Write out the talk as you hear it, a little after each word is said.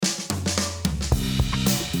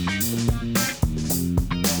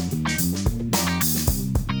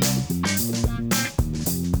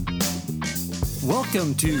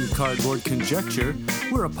Welcome to Cardboard Conjecture.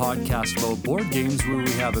 We're a podcast about board games where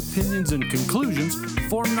we have opinions and conclusions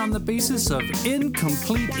formed on the basis of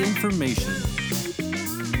incomplete information.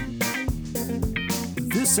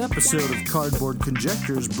 This episode of Cardboard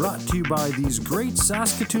Conjecture is brought to you by these great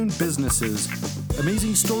Saskatoon businesses: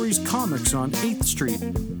 Amazing Stories Comics on 8th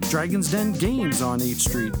Street, Dragon's Den Games on 8th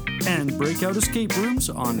Street, and Breakout Escape Rooms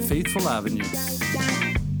on Faithful Avenue.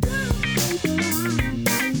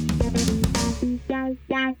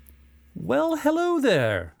 Well, hello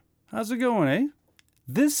there. How's it going, eh?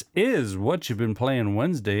 This is What You've Been Playing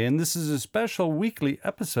Wednesday, and this is a special weekly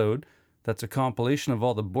episode that's a compilation of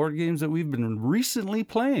all the board games that we've been recently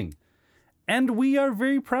playing. And we are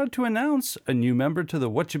very proud to announce a new member to the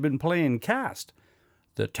What You've Been Playing cast,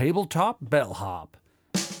 the Tabletop Bellhop.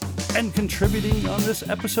 And contributing on this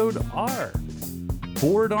episode are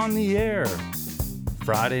Board on the Air,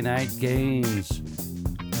 Friday Night Games,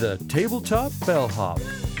 the Tabletop Bellhop,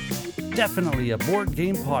 Definitely a Board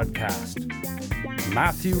Game Podcast,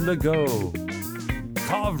 Matthew Legault,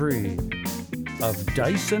 Kavri of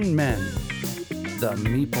Dyson Men, The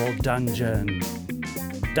Meeple Dungeon,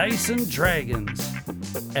 Dyson Dragons,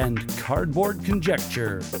 and Cardboard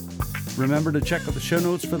Conjecture. Remember to check out the show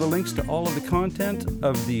notes for the links to all of the content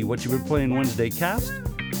of the What You've Been Playing Wednesday cast.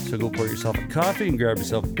 So go pour yourself a coffee and grab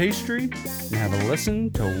yourself a pastry and have a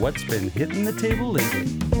listen to what's been hitting the table lately.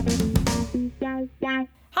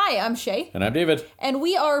 Hi, I'm Shay. And I'm David. And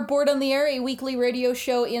we are Board on the Air, a weekly radio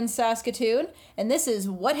show in Saskatoon. And this is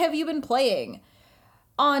What Have You Been Playing?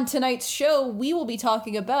 On tonight's show, we will be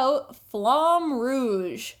talking about Flamme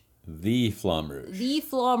Rouge. The Flamme Rouge. The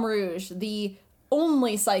Flamme Rouge, the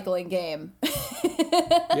only cycling game.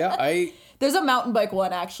 Yeah, There's a mountain bike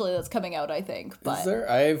one, actually, that's coming out, I think. But Is there?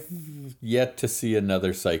 I've yet to see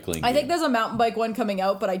another cycling game. I think there's a mountain bike one coming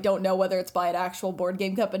out, but I don't know whether it's by an actual board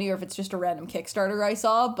game company or if it's just a random Kickstarter I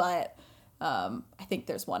saw, but I think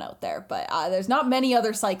there's one out there. But there's not many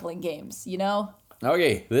other cycling games, you know?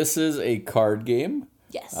 Okay, this is a card game.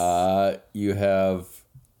 Yes. You have...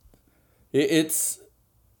 It's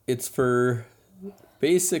for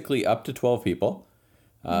basically up to 12 people.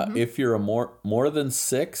 If you're a more than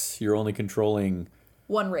 6, you're only controlling...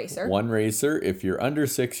 One racer. One racer. If you're under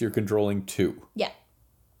 6, you're controlling 2. Yeah.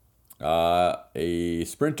 A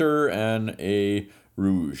sprinter and a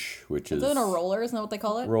rouge, which is... Isn't it a roller? Isn't that what they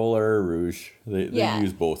call it? Roller, rouge. They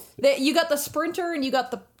use both. You got the sprinter and you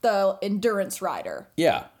got the endurance rider.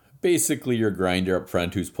 Yeah. Basically your grinder up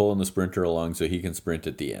front who's pulling the sprinter along so he can sprint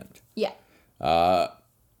at the end. Yeah.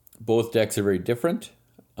 Both decks are very different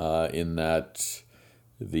in that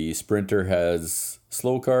the sprinter has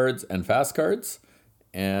slow cards and fast cards,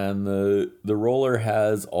 and the roller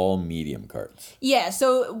has all medium cards. Yeah,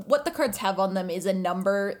 so what the cards have on them is a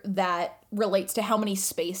number that relates to how many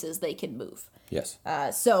spaces they can move. Yes.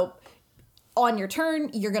 So on your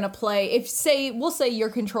turn, you're going to play, we'll say you're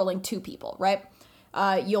controlling 2 people, right?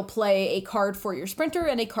 You'll play a card for your sprinter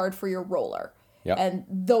and a card for your roller. Yep. And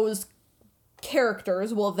those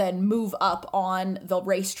characters will then move up on the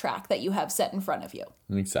racetrack that you have set in front of you.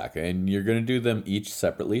 Exactly. And you're going to do them each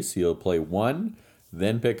separately. So you'll play one,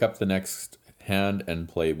 then pick up the next hand and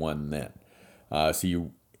play one then. So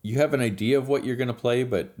you have an idea of what you're going to play,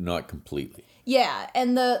 but not completely. Yeah,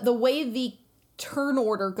 and the way the turn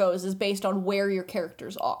order goes is based on where your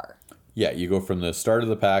characters are. Yeah, you go from the start of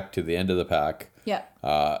the pack to the end of the pack. Yeah.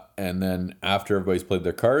 And then after everybody's played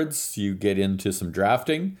their cards, you get into some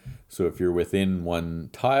drafting. So if you're within one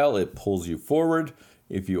tile, it pulls you forward.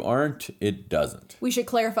 If you aren't, it doesn't. We should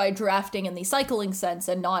clarify drafting in the cycling sense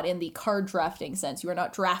and not in the card drafting sense. You are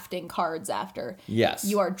not drafting cards after. Yes.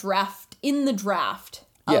 You are in the draft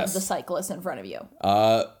of the cyclist in front of you.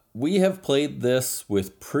 We have played this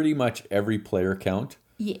with pretty much every player count.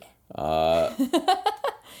 Yeah.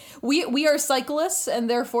 We are cyclists, and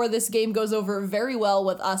therefore this game goes over very well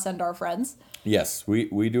with us and our friends. Yes,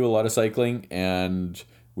 we do a lot of cycling, and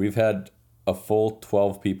we've had a full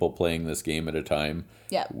 12 people playing this game at a time.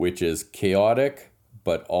 Yeah. Which is chaotic,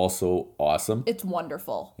 but also awesome. It's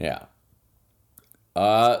wonderful. Yeah.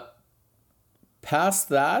 Past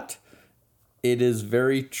that, it is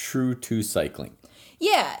very true to cycling.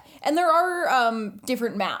 Yeah, and there are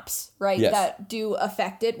different maps, right, Yes. that do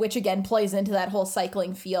affect it, which again plays into that whole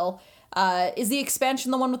cycling feel. Is the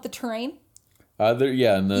expansion the one with the terrain?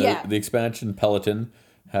 The expansion Peloton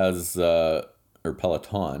has, or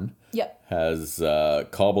Peloton, Yep. has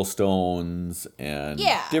cobblestones and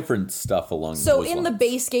different stuff along those lines. So in the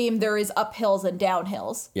base game, there is uphills and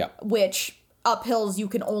downhills. Yeah. Which uphills you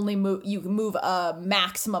can only move a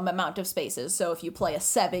maximum amount of spaces. So if you play a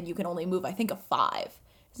 7, you can only move, I think, a 5.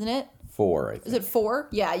 Isn't it? 4, I think. Is it 4?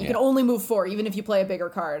 Yeah, you can Yeah. only move 4, even if you play a bigger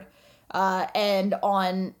card. And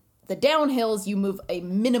on the downhills, you move a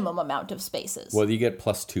minimum amount of spaces. Well, you get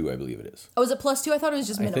 +2, I believe it is. Oh, is it +2? I thought it was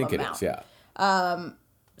just I minimum think it amount. is, yeah.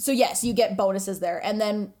 So yes, you get bonuses there. And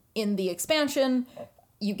then in the expansion,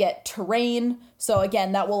 you get terrain. So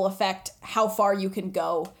again, that will affect how far you can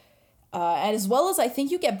go. And as well as I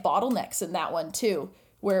think you get bottlenecks in that one too,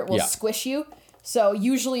 where it will Yeah. squish you. So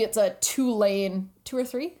usually it's a 2-lane, 2 or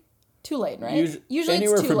 3? 2-lane, right? Usually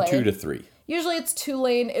anywhere it's 2-lane. from 2 to 3. Usually it's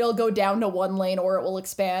 2-lane, it'll go down to 1 lane or it will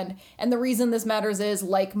expand. And the reason this matters is,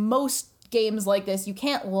 like most games like this, you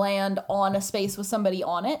can't land on a space with somebody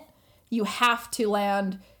on it. You have to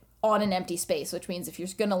land on an empty space, which means if you're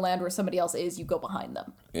going to land where somebody else is, you go behind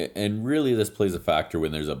them. And really, this plays a factor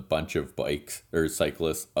when there's a bunch of bikes or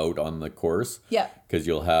cyclists out on the course. Yeah. Because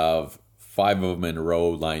you'll have 5 of them in a row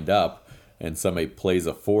lined up, and somebody plays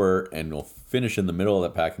a 4 and will finish in the middle of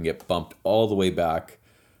the pack and get bumped all the way back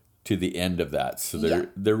to the end of that. So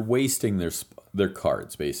they're wasting their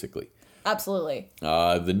cards, basically. Absolutely.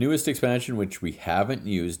 The newest expansion, which we haven't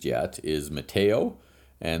used yet, is Mateo,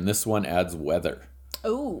 and this one adds weather.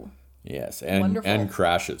 Ooh. Yes, and Wonderful.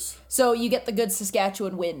 crashes. So you get the good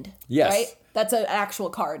Saskatchewan wind. Yes. Right? That's an actual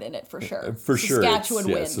card in it for sure. For sure.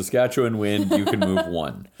 Saskatchewan wind. Saskatchewan wind, you can move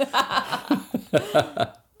 1.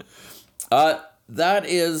 That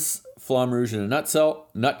is Flamme Rouge in a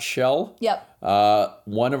nutshell. Yep.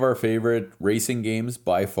 One of our favorite racing games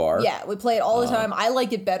by far. Yeah, we play it all the time. I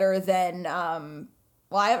like it better than, well,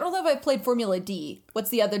 I don't know if I've played Formula D. What's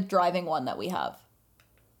the other driving one that we have?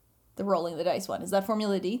 The rolling the dice one. Is that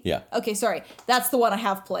Formula D? Yeah. Okay, sorry. That's the one I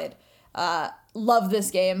have played. Love this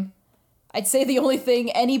game. I'd say the only thing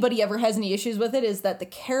anybody ever has any issues with it is that the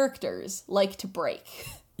characters like to break.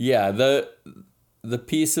 Yeah, the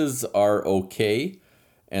pieces are okay,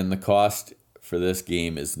 and the cost for this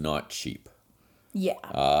game is not cheap.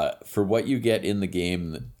 Yeah. For what you get in the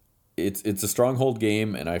game, it's a Stronghold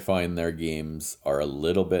game, and I find their games are a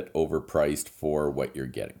little bit overpriced for what you're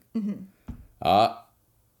getting. Mm-hmm.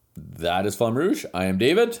 That is Flamme Rouge. I am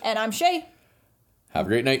David. And I'm Shay. Have a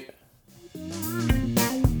great night.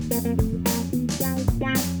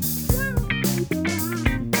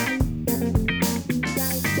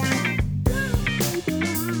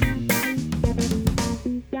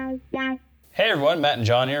 Hey everyone, Matt and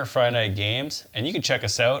John here, Friday Night Games, and you can check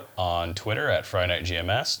us out on Twitter at Friday Night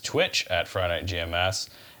GMS, Twitch at Friday Night GMS,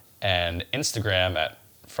 and Instagram at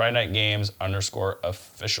Friday Night Games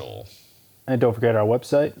 _official. And don't forget our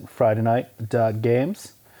website,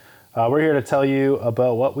 FridayNight.Games. We're here to tell you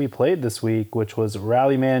about what we played this week, which was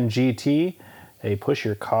Rallyman GT, a push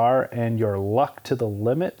your car and your luck to the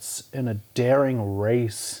limits in a daring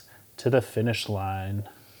race to the finish line.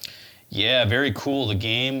 Yeah, very cool. The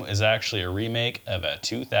game is actually a remake of a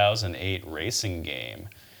 2008 racing game.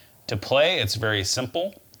 To play, it's very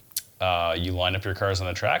simple. You line up your cars on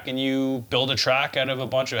the track and you build a track out of a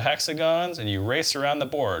bunch of hexagons and you race around the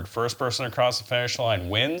board. First person across the finish line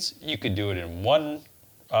wins. You could do it in one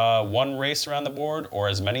race around the board or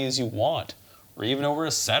as many as you want, or even over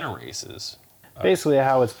a set of races. Basically,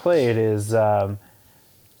 how it's played is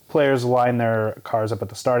players line their cars up at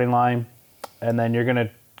the starting line, and then you're going to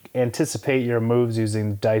anticipate your moves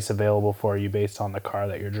using dice available for you based on the car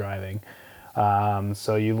that you're driving.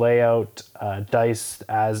 So you lay out dice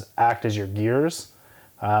act as your gears,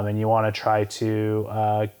 and you want to try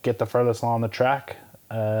to get the furthest along the track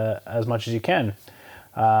as much as you can.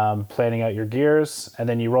 Planning out your gears, and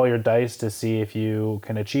then you roll your dice to see if you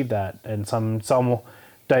can achieve that. And some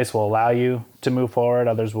dice will allow you to move forward,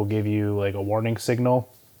 others will give you like a warning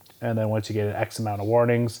signal, and then once you get an X amount of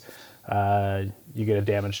warnings, you get a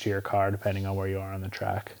damage to your car depending on where you are on the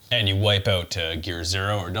track. And you wipe out gear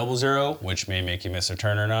 0 or 00, which may make you miss a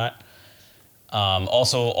turn or not.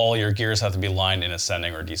 Also, all your gears have to be lined in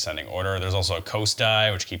ascending or descending order. There's also a coast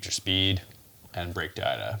die, which keeps your speed, and brake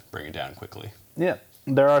die to bring it down quickly. Yeah,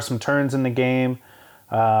 there are some turns in the game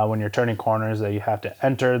when you're turning corners that you have to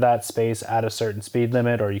enter that space at a certain speed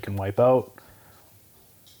limit or you can wipe out.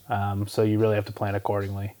 So you really have to plan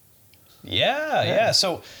accordingly. Yeah.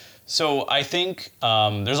 So I think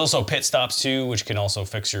there's also pit stops too, which can also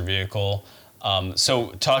fix your vehicle.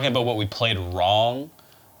 So talking about what we played wrong,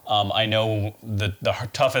 I know the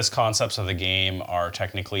toughest concepts of the game are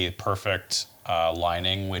technically perfect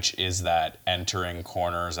lining, which is that entering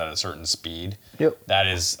corners at a certain speed. Yep. That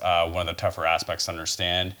is one of the tougher aspects to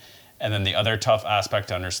understand. And then the other tough aspect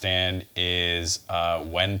to understand is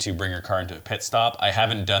when to bring your car into a pit stop. I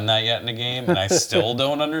haven't done that yet in a game, and I still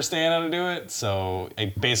don't understand how to do it. So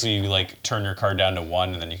basically, you like turn your car down to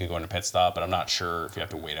 1, and then you can go into pit stop. But I'm not sure if you have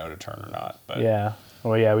to wait out a turn or not. But Yeah.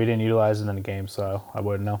 Well, yeah, we didn't utilize it in the game, so I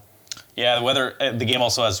wouldn't know. Yeah, the weather. The game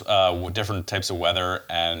also has different types of weather,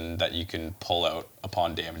 and that you can pull out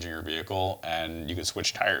upon damaging your vehicle, and you can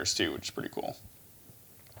switch tires too, which is pretty cool.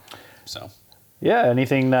 So. Yeah,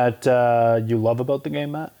 anything that you love about the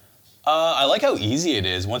game, Matt? I like how easy it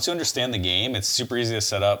is. Once you understand the game, it's super easy to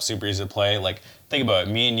set up, super easy to play. Like, think about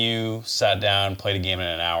it. Me and you sat down, played a game in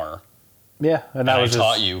an hour. Yeah, and I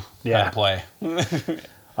taught you how to play.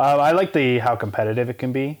 I like how competitive it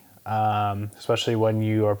can be, especially when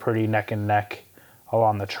you are pretty neck and neck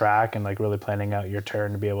along the track and like really planning out your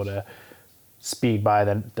turn to be able to speed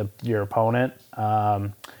by your opponent.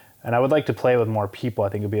 And I would like to play with more people. I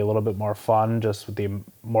think it'd be a little bit more fun just with the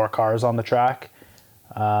more cars on the track.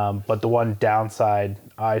 But the one downside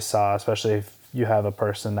I saw, especially if you have a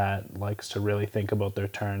person that likes to really think about their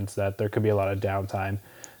turns, that there could be a lot of downtime.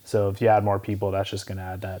 So if you add more people, that's just going to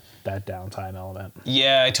add that downtime element.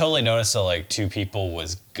 Yeah, I totally noticed that like 2 people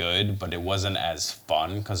was good, but it wasn't as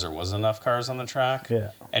fun because there wasn't enough cars on the track.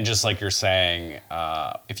 Yeah. And just like you're saying,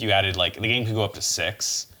 if you added like the game could go up to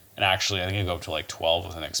 6, and actually I think it could go up to like 12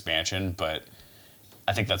 with an expansion, but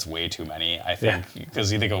I think that's way too many. I think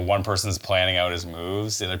because you think of one person's planning out his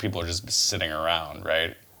moves, the other people are just sitting around,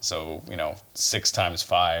 right? So 6 times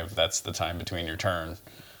 5, that's the time between your turn.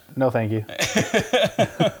 No, thank you.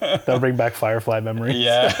 That'll bring back Firefly memories.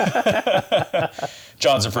 Yeah.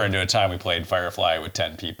 John's referring to a time we played Firefly with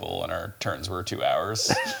 10 people and our turns were 2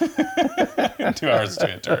 hours. 2 hours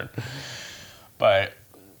between a turn. But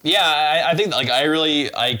yeah, I think like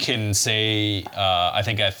I can say I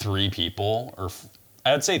think at 3 people, or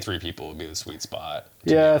I'd say 3 people would be the sweet spot.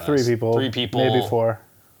 Yeah, 3 people. 3 people. Maybe 4.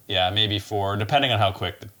 Yeah, maybe 4, depending on how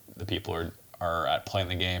quick the people are at playing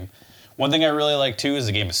the game. One thing I really like too is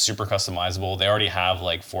the game is super customizable. They already have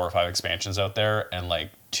like 4 or 5 expansions out there and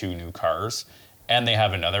like 2 new cars, and they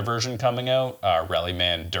have another version coming out,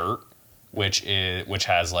 Rallyman Dirt, which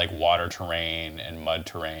has like water terrain and mud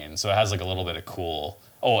terrain. So it has like a little bit of cool.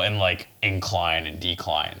 Oh, and like incline and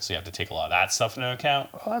decline. So you have to take a lot of that stuff into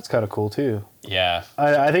account. Oh, that's kind of cool too. Yeah.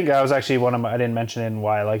 I think I was actually I didn't mention in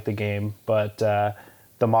why I like the game, but the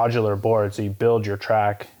modular board. So you build your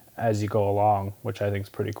track as you go along, which I think is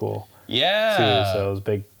pretty cool. Yeah. Too. So it's a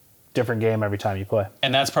big, different game every time you play.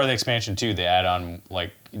 And that's part of the expansion too. They add on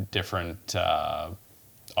like different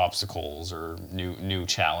obstacles or new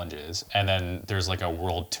challenges, and then there's like a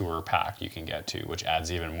world tour pack you can get to, which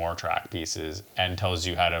adds even more track pieces and tells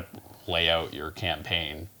you how to lay out your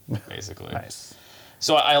campaign, basically. Nice.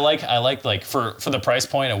 So I like like for the price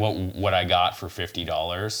point of what I got for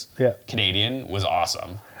 $50. Canadian was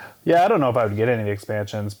awesome. Yeah, I don't know if I would get any of the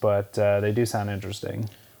expansions, but they do sound interesting.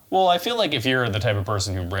 Well, I feel like if you're the type of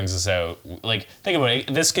person who brings this out, like, think about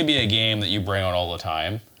it, this could be a game that you bring out all the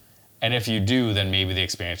time. And if you do, then maybe the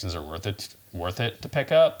expansions are worth it to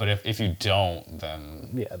pick up. But if you don't, then...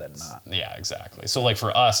 Yeah, then not. Yeah, exactly. So, like,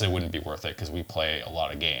 for us, it wouldn't be worth it because we play a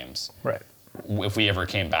lot of games. Right. If we ever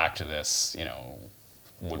came back to this,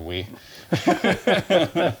 would we?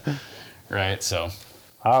 Right, so...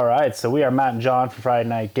 All right, so we are Matt and John for Friday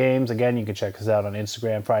Night Games. Again, you can check us out on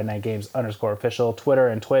Instagram, Friday Night Games _official, Twitter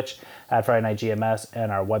and Twitch at Friday Night GMS,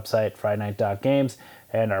 and our website, FridayNight.games,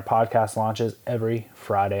 and our podcast launches every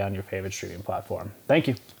Friday on your favorite streaming platform. Thank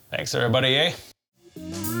you. Thanks, everybody. Eh?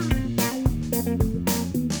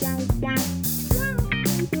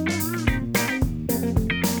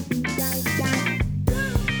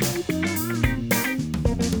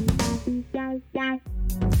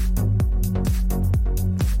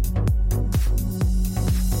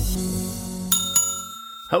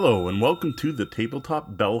 Hello and welcome to the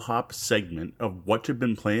Tabletop Bellhop segment of What You've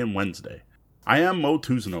Been Playing Wednesday. I am Mo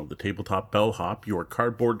Tuzano, the Tabletop Bellhop, your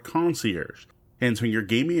cardboard concierge, answering your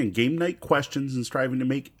gaming and game night questions and striving to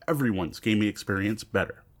make everyone's gaming experience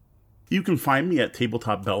better. You can find me at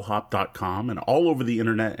tabletopbellhop.com and all over the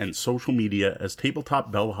internet and social media as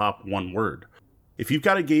Tabletop Bellhop, one word. If you've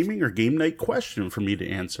got a gaming or game night question for me to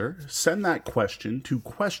answer, send that question to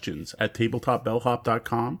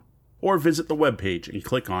questions@tabletopbellhop.com or visit the webpage and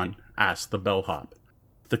click on Ask the Bellhop.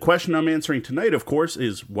 The question I'm answering tonight, of course,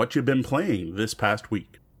 is what you've been playing this past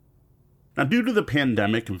week. Now, due to the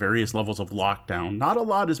pandemic and various levels of lockdown, not a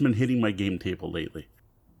lot has been hitting my game table lately.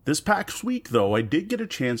 This past week, though, I did get a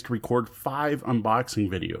chance to record 5 unboxing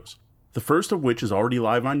videos, the first of which is already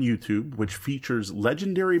live on YouTube, which features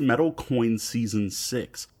Legendary Metal Coin Season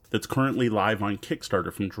 6, that's currently live on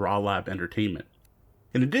Kickstarter from Drawlab Entertainment.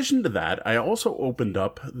 In addition to that, I also opened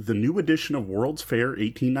up the new edition of World's Fair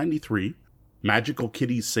 1893, Magical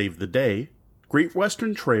Kitties Save the Day, Great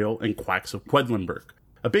Western Trail, and Quacks of Quedlinburg.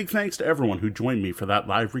 A big thanks to everyone who joined me for that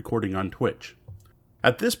live recording on Twitch.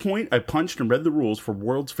 At this point, I punched and read the rules for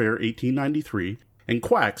World's Fair 1893 and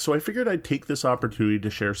Quack, so I figured I'd take this opportunity to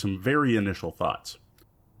share some very initial thoughts.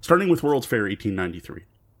 Starting with World's Fair 1893.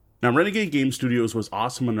 Now, Renegade Game Studios was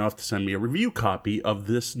awesome enough to send me a review copy of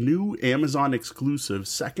this new Amazon exclusive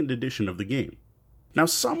second edition of the game. Now,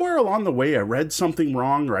 somewhere along the way, I read something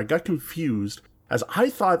wrong or I got confused, as I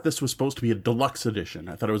thought this was supposed to be a deluxe edition.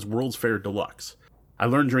 I thought it was World's Fair Deluxe. I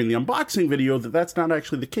learned during the unboxing video that that's not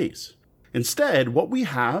actually the case. Instead, what we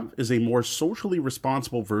have is a more socially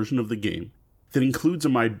responsible version of the game that includes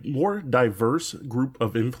a more diverse group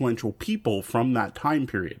of influential people from that time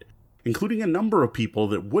period, including a number of people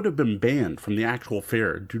that would have been banned from the actual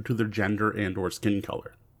fair due to their gender and or skin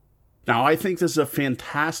color. Now, I think this is a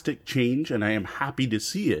fantastic change, and I am happy to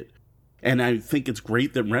see it. And I think it's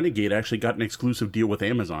great that Renegade actually got an exclusive deal with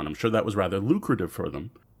Amazon. I'm sure that was rather lucrative for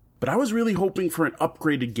them. But I was really hoping for an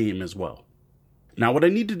upgraded game as well. Now, what I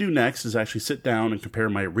need to do next is actually sit down and compare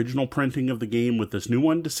my original printing of the game with this new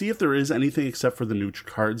one to see if there is anything except for the new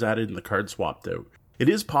cards added and the cards swapped out. It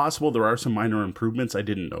is possible there are some minor improvements I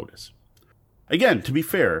didn't notice. Again, to be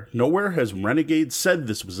fair, nowhere has Renegade said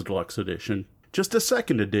this was a deluxe edition, just a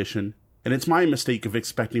second edition, and it's my mistake of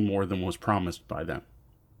expecting more than was promised by them.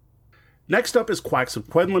 Next up is Quacks of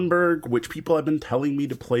Quedlinburg, which people have been telling me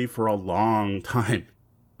to play for a long time.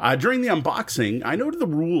 During the unboxing, I noted the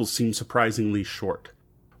rules seem surprisingly short.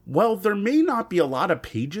 While there may not be a lot of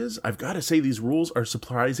pages, I've got to say these rules are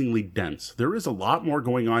surprisingly dense. There is a lot more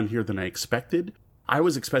going on here than I expected. I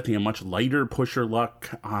was expecting a much lighter pusher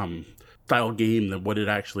luck style game than what it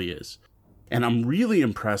actually is. And I'm really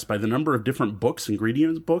impressed by the number of different books,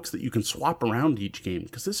 ingredients books, that you can swap around each game,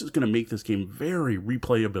 because this is going to make this game very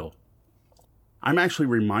replayable. I'm actually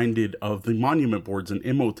reminded of the monument boards in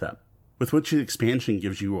Imhotep, with which the expansion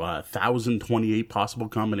gives you 1,028 possible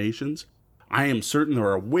combinations. I am certain there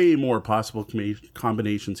are way more possible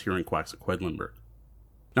combinations here in Quacks of Quedlinburg.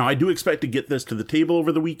 Now, I do expect to get this to the table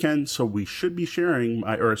over the weekend, so I should be sharing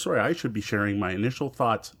my initial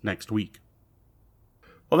thoughts next week.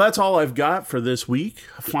 Well, that's all I've got for this week.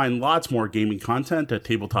 Find lots more gaming content at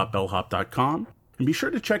tabletopbellhop.com. And be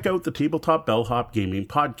sure to check out the Tabletop Bellhop Gaming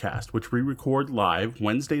Podcast, which we record live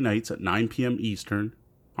Wednesday nights at 9 p.m. Eastern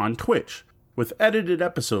on Twitch, with edited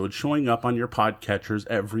episodes showing up on your podcatchers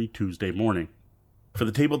every Tuesday morning. For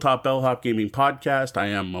the Tabletop Bellhop Gaming Podcast, I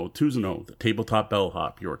am Mo Tuzano, the Tabletop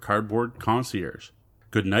Bellhop, your cardboard concierge.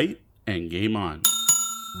 Good night, and game on.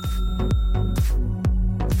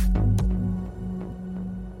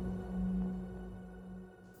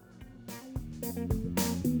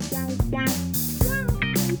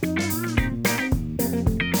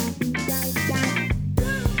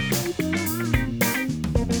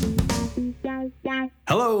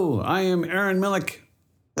 Hello, I am Aaron Millick.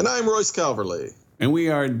 And I'm Royce Calverley. And we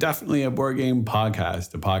are definitely a board game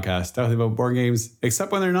podcast. A podcast definitely about board games,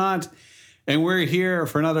 except when they're not. And we're here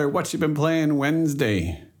for another What You Been Playing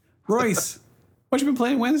Wednesday. Royce, what you been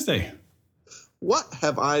playing Wednesday? What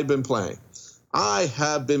have I been playing? I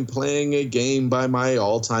have been playing a game by my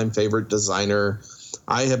all-time favorite designer.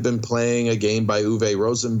 I have been playing a game by Uwe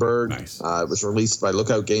Rosenberg. Nice. It was released by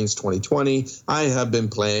Lookout Games 2020. I have been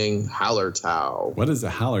playing Hallertau. What is a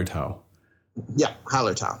Hallertau? Yeah,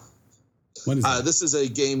 Hallertau. What is that? This is a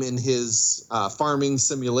game in his farming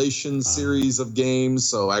simulation series of games.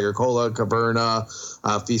 So Agricola, Caverna,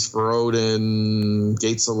 Feast for Odin,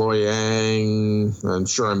 Gates of Loyang. I'm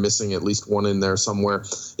sure I'm missing at least one in there somewhere.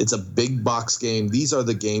 It's a big box game. These are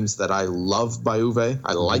the games that I love by Uwe.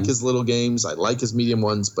 I like his little games. I like his medium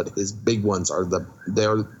ones, but his big ones are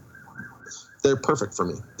they're perfect for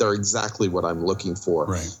me. They're exactly what I'm looking for.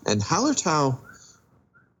 Right. And Hallertau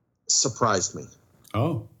surprised me.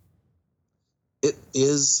 Oh. It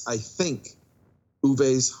is, I think,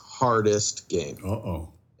 Uwe's hardest game. Uh-oh.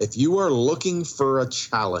 If you are looking for a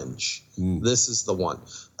challenge, this is the one.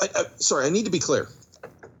 Sorry, I need to be clear.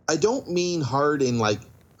 I don't mean hard in like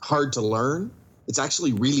hard to learn. It's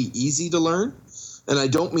actually really easy to learn. And I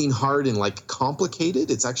don't mean hard in like complicated.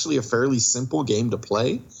 It's actually a fairly simple game to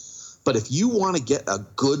play. But if you want to get a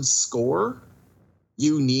good score,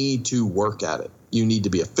 you need to work at it. You need to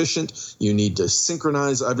be efficient. You need to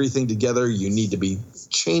synchronize everything together. You need to be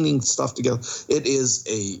chaining stuff together. It is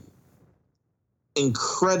a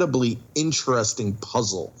incredibly interesting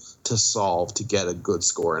puzzle to solve to get a good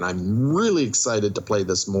score. And I'm really excited to play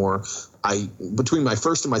this more. Between my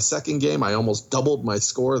first and my second game, I almost doubled my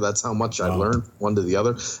score. That's how much I learned one to the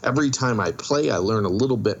other. Every time I play, I learn a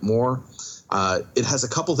little bit more. It has a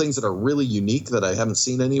couple things that are really unique that I haven't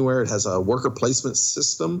seen anywhere. It has a worker placement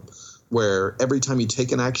system where every time you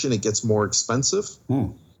take an action, it gets more expensive.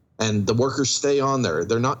 And And the workers stay on there.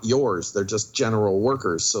 They're not yours. They're just general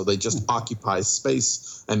workers. So they just occupy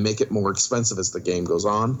space and make it more expensive as the game goes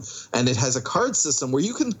on. And it has a card system where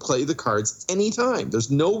you can play the cards anytime.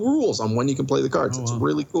 There's no rules on when you can play the cards. It's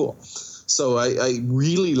really cool. So I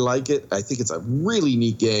really like it. I think it's a really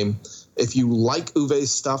neat game. If you like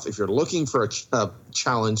Uwe's stuff, if you're looking for a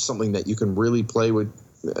challenge, something that you can really play with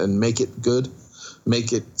and make it good,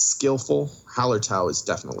 make it skillful, Hallertau is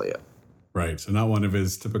definitely it. Right. So not one of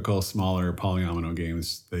his typical smaller polyomino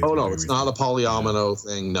games. Oh, no, it's not a polyomino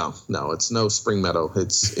thing. No, it's no Spring Meadow.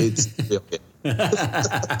 It's a real game.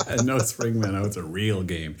 No Spring Meadow. It's a real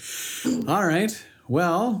game. All right.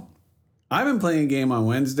 Well, I've been playing a game on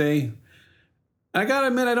Wednesday. I got to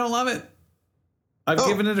admit, I don't love it. I've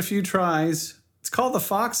given it a few tries. It's called The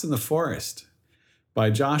Fox in the Forest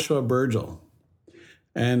by Joshua Burgel.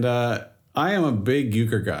 And I am a big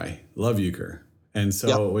euchre guy. Love euchre. And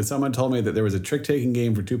so when someone told me that there was a trick-taking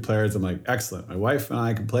game for 2 players, I'm like, excellent. My wife and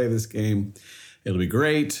I can play this game. It'll be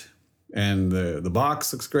great. And the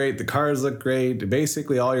box looks great. The cards look great.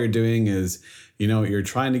 Basically, all you're doing is, you're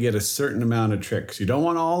trying to get a certain amount of tricks. You don't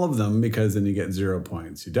want all of them because then you get 0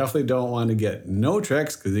 points. You definitely don't want to get no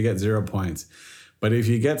tricks because you get 0 points. But if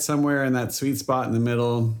you get somewhere in that sweet spot in the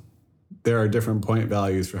middle, there are different point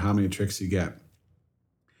values for how many tricks you get.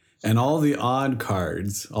 And all the odd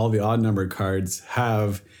number cards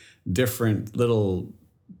have different little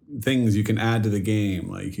things you can add to the game.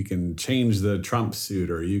 Like you can change the trump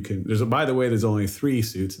suit, or by the way, there's only 3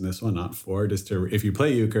 suits in this one, not 4. If you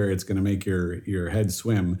play euchre, it's going to make your head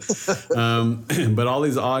swim. But all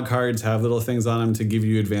these odd cards have little things on them to give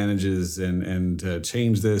you advantages and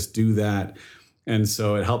change this, do that. And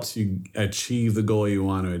so it helps you achieve the goal you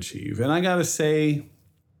want to achieve. And I got to say,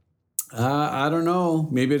 I don't know.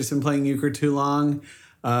 Maybe I've just been playing euchre too long.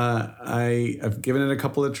 I've given it a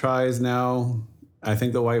couple of tries now. I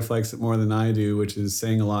think the wife likes it more than I do, which is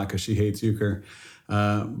saying a lot because she hates euchre.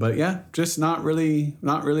 But yeah, just not really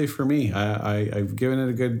for me. I've given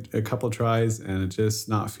it a couple of tries and it's just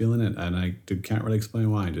not feeling it. And I can't really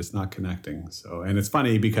explain why, just not connecting. So, and it's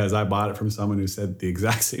funny because I bought it from someone who said the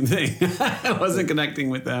exact same thing. I wasn't connecting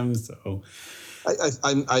with them. So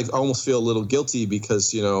I almost feel a little guilty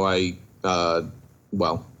because,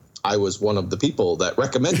 I was one of the people that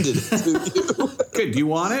recommended it to you. Good. Do you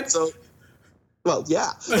want it? So, well,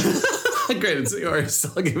 yeah. Great. It's yours.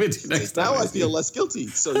 I'll give it to you next time. Now I feel less guilty.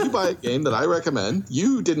 So you buy a game that I recommend.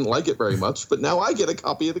 You didn't like it very much, but now I get a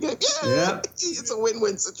copy of the game. Yeah. It's a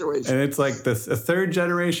win-win situation. And it's like a 3rd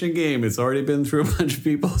generation game. It's already been through a bunch of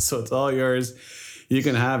people, so it's all yours. You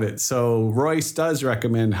can have it. So Royce does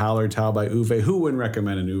recommend Hallertau by Uwe. Who wouldn't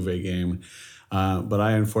recommend an Uwe game? But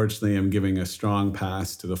I unfortunately am giving a strong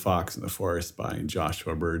pass to The Fox in the Forest by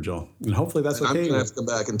Joshua Burgel. And hopefully that's okay. I'm going to have to come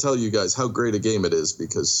back and tell you guys how great a game it is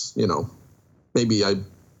because, maybe I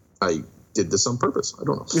did this on purpose. I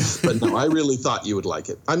don't know. But no, I really thought you would like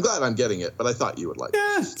it. I'm glad I'm getting it, but I thought you would like it.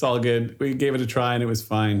 Yeah, it's all good. We gave it a try and it was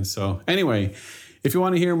fine. So anyway, if you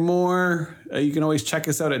want to hear more, you can always check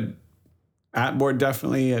us out at Board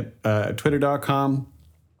Definitely at twitter.com.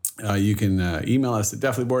 You can email us at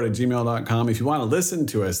definitelyboard@gmail.com. If you want to listen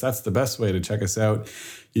to us, that's the best way to check us out.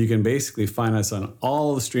 You can basically find us on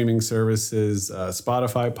all the streaming services,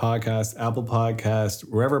 Spotify podcast, Apple podcast,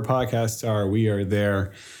 wherever podcasts are, we are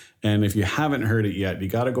there. And if you haven't heard it yet, you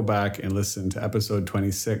got to go back and listen to episode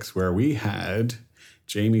 26, where we had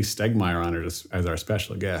Jamie Stegmaier on as our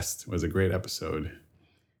special guest. It was a great episode.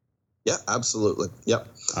 Yeah, absolutely. Yep.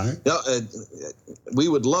 All right. Yeah, we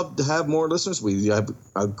would love to have more listeners. We have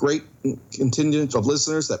a great contingent of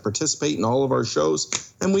listeners that participate in all of our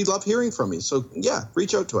shows, and we love hearing from you. So, yeah,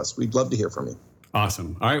 reach out to us. We'd love to hear from you.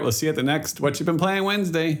 Awesome. All right, we'll see you at the next What You've Been Playing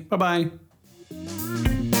Wednesday. Bye-bye.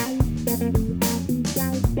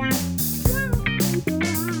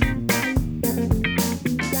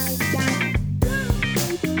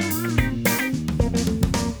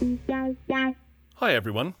 Hi,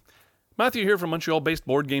 everyone. Matthew here from Montreal-based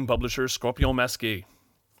board game publisher Scorpion Masqué.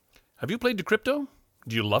 Have you played Decrypto?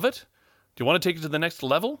 Do you love it? Do you want to take it to the next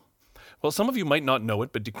level? Well, some of you might not know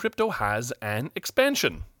it, but Decrypto has an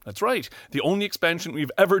expansion. That's right, the only expansion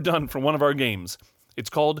we've ever done for one of our games. It's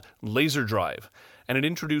called Laser Drive, and it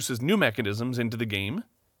introduces new mechanisms into the game,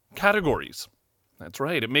 categories. That's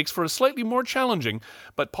right, it makes for a slightly more challenging,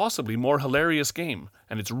 but possibly more hilarious game,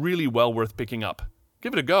 and it's really well worth picking up.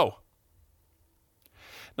 Give it a go.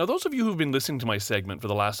 Now, those of you who've been listening to my segment for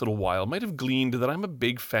the last little while might have gleaned that I'm a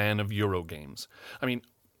big fan of Euro games. I mean,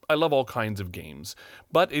 I love all kinds of games,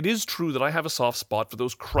 but it is true that I have a soft spot for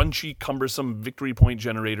those crunchy, cumbersome victory point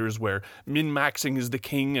generators where min-maxing is the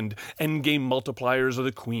king and endgame multipliers are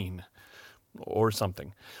the queen. Or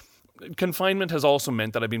something. confinement has also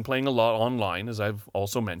meant that I've been playing a lot online, as I've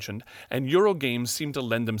also mentioned, and Euro games seem to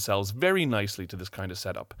lend themselves very nicely to this kind of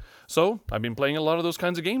setup. So I've been playing a lot of those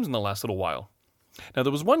kinds of games in the last little while. Now,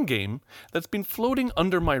 there was one game that's been floating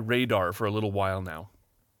under my radar for a little while now.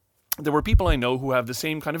 There were people I know who have the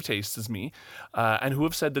same kind of tastes as me, and who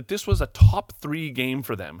have said that this was a top 3 game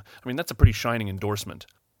for them. I mean, that's a pretty shining endorsement.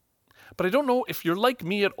 But I don't know if you're like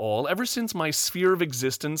me at all. Ever since my sphere of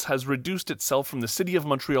existence has reduced itself from the city of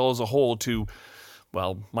Montreal as a whole to,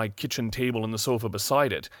 well, my kitchen table and the sofa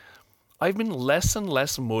beside it, I've been less and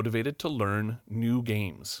less motivated to learn new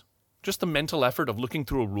games. Just the mental effort of looking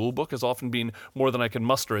through a rule book has often been more than I can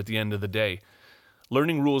muster at the end of the day.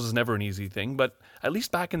 Learning rules is never an easy thing, but at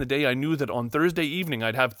least back in the day I knew that on Thursday evening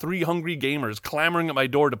I'd have 3 hungry gamers clamoring at my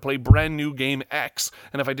door to play brand new game X,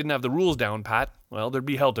 and if I didn't have the rules down pat, well, there'd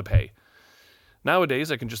be hell to pay.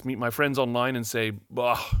 Nowadays, I can just meet my friends online and say,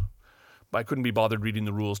 I couldn't be bothered reading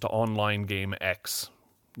the rules to online game X.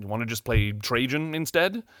 You want to just play Trajan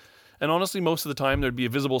instead? And honestly, most of the time, there'd be a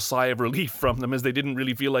visible sigh of relief from them as they didn't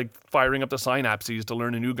really feel like firing up the synapses to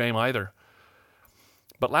learn a new game either.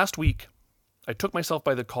 But last week, I took myself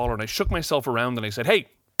by the collar and I shook myself around and I said, hey,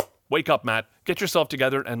 wake up, Matt. Get yourself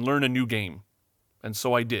together and learn a new game. And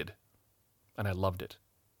so I did. And I loved it.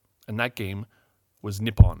 And that game was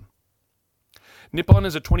Nippon. Nippon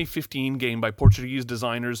is a 2015 game by Portuguese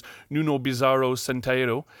designers Nuno Bizarro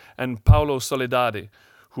Centeiro and Paulo Soledade,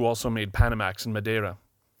 who also made Panamax and Madeira,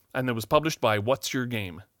 and it was published by What's Your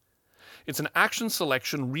Game? It's an action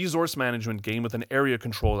selection resource management game with an area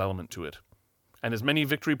control element to it, and as many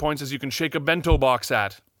victory points as you can shake a bento box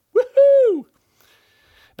at. Woohoo!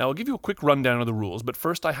 Now I'll give you a quick rundown of the rules, but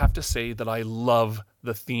first I have to say that I love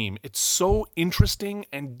the theme. It's so interesting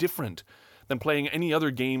and different than playing any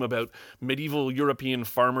other game about medieval European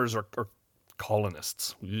farmers or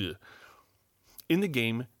colonists. Ugh. In the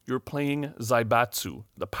game, you're playing Zaibatsu,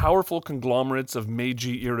 the powerful conglomerates of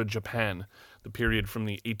Meiji-era Japan, the period from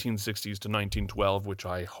the 1860s to 1912, which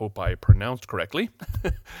I hope I pronounced correctly.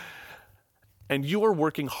 And you are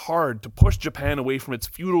working hard to push Japan away from its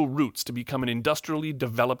feudal roots to become an industrially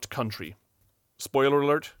developed country. Spoiler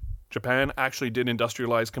alert, Japan actually did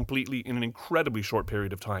industrialize completely in an incredibly short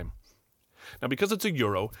period of time. Now, because it's a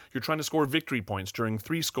Euro, you're trying to score victory points during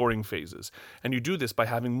 3 scoring phases, and you do this by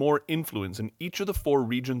having more influence in each of the 4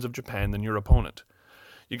 regions of Japan than your opponent.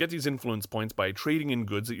 You get these influence points by trading in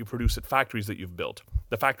goods that you produce at factories that you've built.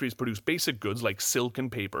 The factories produce basic goods like silk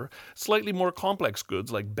and paper, slightly more complex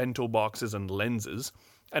goods like bento boxes and lenses,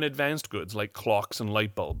 and advanced goods like clocks and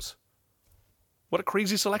light bulbs. What a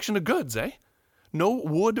crazy selection of goods, eh? No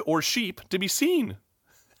wood or sheep to be seen.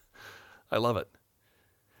 I love it.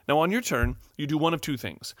 Now, on your turn, you do one of 2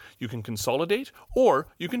 things. You can consolidate, or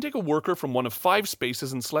you can take a worker from one of 5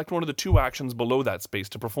 spaces and select one of the 2 actions below that space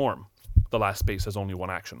to perform. The last space has only 1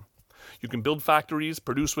 action. You can build factories,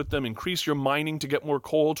 produce with them, increase your mining to get more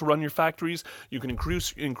coal to run your factories. You can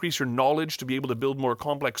increase your knowledge to be able to build more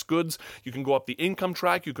complex goods. You can go up the income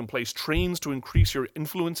track. You can place trains to increase your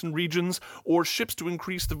influence in regions, or ships to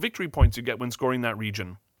increase the victory points you get when scoring that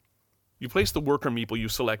region. You place the worker meeple you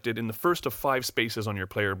selected in the first of 5 spaces on your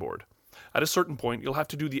player board. At a certain point, you'll have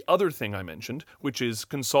to do the other thing I mentioned, which is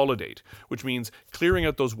consolidate, which means clearing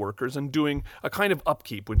out those workers and doing a kind of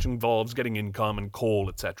upkeep, which involves getting income and coal,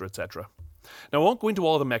 etc., etc. Now, I won't go into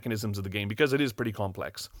all the mechanisms of the game because it is pretty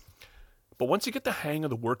complex. But once you get the hang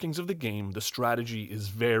of the workings of the game, the strategy is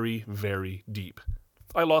very, very deep.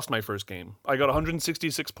 I lost my first game. I got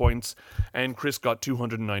 166 points, and Chris got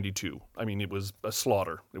 292. I mean, it was a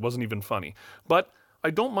slaughter. It wasn't even funny. But I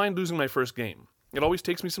don't mind losing my first game. It always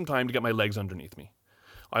takes me some time to get my legs underneath me.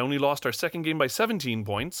 I only lost our second game by 17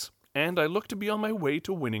 points, and I look to be on my way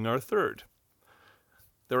to winning our third.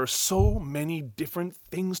 There are so many different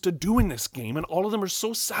things to do in this game, and all of them are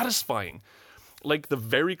so satisfying. Like the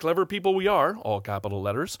very clever people we are, all capital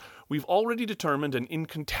letters, we've already determined an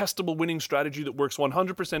incontestable winning strategy that works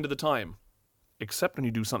 100% of the time. Except when you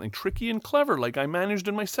do something tricky and clever like I managed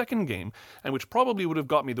in my second game, and which probably would have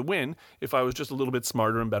got me the win if I was just a little bit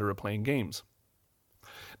smarter and better at playing games.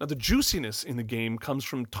 Now, the juiciness in the game comes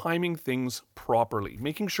from timing things properly,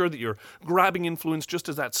 making sure that you're grabbing influence just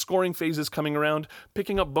as that scoring phase is coming around,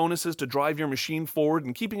 picking up bonuses to drive your machine forward,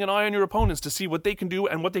 and keeping an eye on your opponents to see what they can do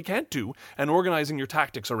and what they can't do, and organizing your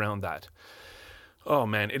tactics around that. Oh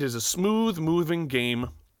man, it is a smooth-moving game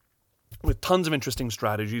with tons of interesting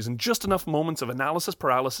strategies and just enough moments of analysis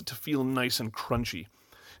paralysis to feel nice and crunchy.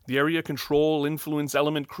 The area control influence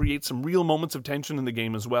element creates some real moments of tension in the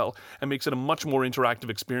game as well, and makes it a much more interactive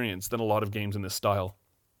experience than a lot of games in this style.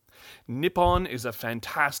 Nippon is a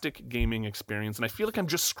fantastic gaming experience, and I feel like I'm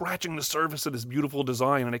just scratching the surface of this beautiful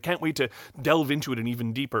design, and I can't wait to delve into it and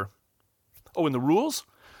even deeper. Oh, and the rules?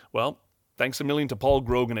 Well, thanks a million to Paul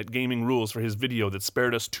Grogan at Gaming Rules for his video that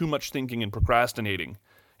spared us too much thinking and procrastinating.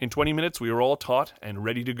 In 20 minutes, we were all taught and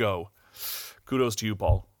ready to go. Kudos to you,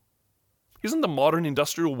 Paul. Isn't the modern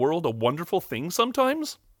industrial world a wonderful thing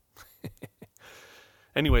sometimes?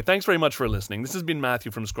 Anyway, thanks very much for listening. This has been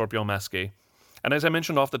Matthew from Scorpio Masqué. And as I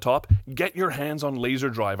mentioned off the top, get your hands on Laser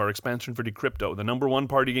Drive, our expansion for Decrypto, the #1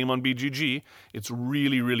 party game on BGG. It's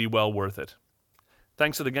really, really well worth it.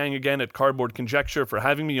 Thanks to the gang again at Cardboard Conjecture for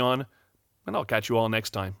having me on, and I'll catch you all next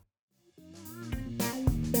time.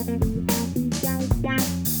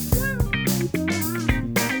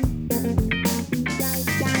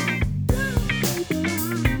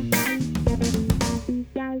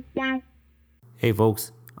 Hey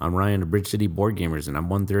folks, I'm Ryan of Bridge City Board Gamers, and I'm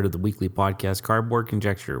 1/3 of the weekly podcast Cardboard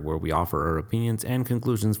Conjecture, where we offer our opinions and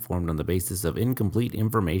conclusions formed on the basis of incomplete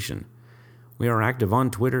information. We are active on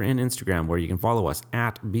Twitter and Instagram, where you can follow us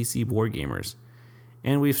at BC Board Gamers.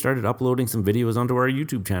 And we've started uploading some videos onto our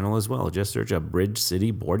YouTube channel as well. Just search up Bridge City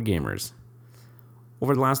Board Gamers.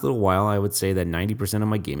 Over the last little while, I would say that 90% of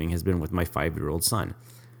my gaming has been with my 5-year-old son.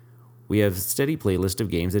 We have a steady playlist of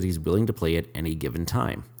games that he's willing to play at any given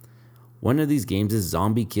time. One of these games is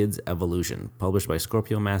Zombie Kids Evolution, published by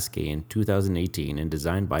Scorpio Masqué in 2018 and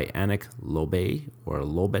designed by Anik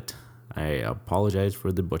Lobet. I apologize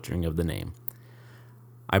for the butchering of the name.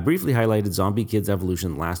 I briefly highlighted Zombie Kids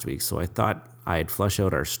Evolution last week, so I thought I'd flesh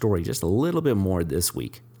out our story just a little bit more this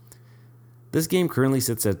week. This game currently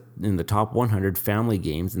sits in the top 100 family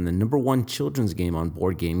games and the #1 children's game on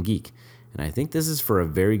Board Game Geek, and I think this is for a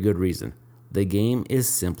very good reason. The game is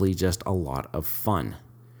simply just a lot of fun.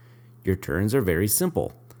 Your turns are very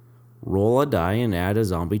simple. Roll a die and add a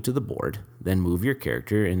zombie to the board, then move your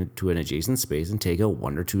character into an adjacent space and take out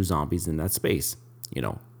 1 or 2 zombies in that space.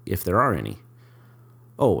 If there are any.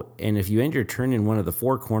 Oh, and if you end your turn in one of the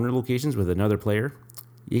 4 corner locations with another player,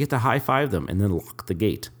 you get to high-five them and then lock the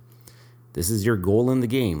gate. This is your goal in the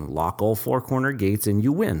game. Lock all 4 corner gates and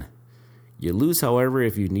you win. You lose, however,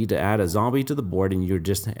 if you need to add a zombie to the board and you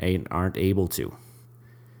just aren't able to.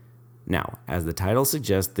 Now, as the title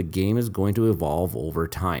suggests, the game is going to evolve over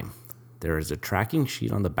time. There is a tracking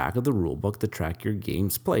sheet on the back of the rulebook to track your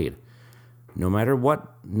games played. No matter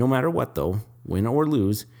what though, win or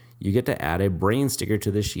lose, you get to add a brain sticker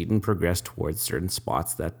to the sheet and progress towards certain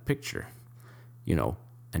spots that picture.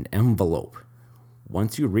 An envelope.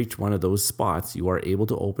 Once you reach one of those spots, you are able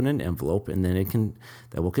to open an envelope, and then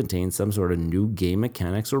that will contain some sort of new game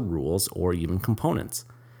mechanics or rules or even components.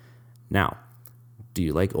 Now, do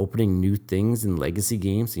you like opening new things in legacy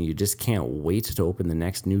games and you just can't wait to open the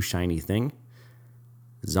next new shiny thing?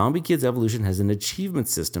 Zombie Kids Evolution has an achievement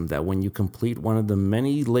system that when you complete one of the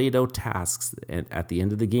many laid out tasks at the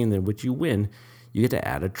end of the game in which you win, you get to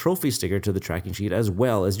add a trophy sticker to the tracking sheet as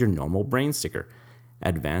well as your normal brain sticker,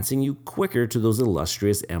 advancing you quicker to those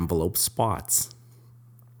illustrious envelope spots.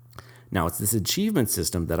 Now, it's this achievement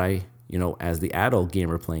system that I, as the adult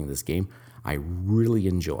gamer playing this game, I really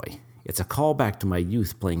enjoy. It's a callback to my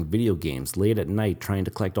youth playing video games late at night trying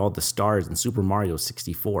to collect all the stars in Super Mario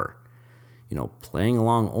 64. Playing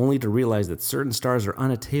along only to realize that certain stars are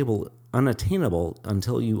unattainable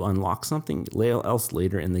until you unlock something else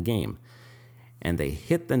later in the game. And they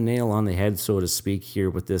hit the nail on the head, so to speak, here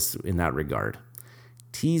with this in that regard.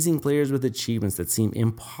 Teasing players with achievements that seem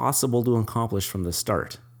impossible to accomplish from the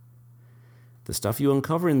start. The stuff you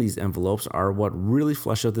uncover in these envelopes are what really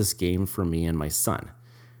flesh out this game for me and my son.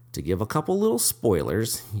 To give a couple little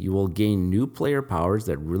spoilers, you will gain new player powers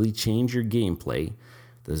that really change your gameplay.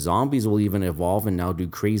 The zombies will even evolve and now do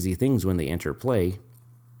crazy things when they enter play.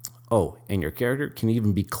 Oh, and your character can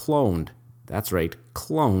even be cloned. That's right,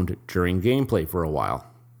 cloned during gameplay for a while.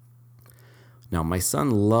 Now, my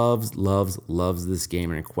son loves this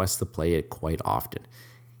game and requests to play it quite often.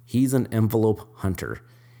 He's an envelope hunter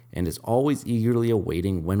and is always eagerly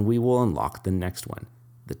awaiting when we will unlock the next one.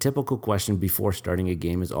 The typical question before starting a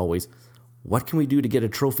game is always, "What can we do to get a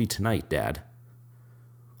trophy tonight, Dad?"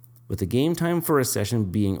 With the game time for a session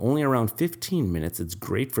being only around 15 minutes, it's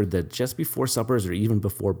great for the just before suppers or even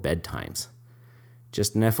before bedtimes.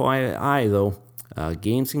 Just an FYI though,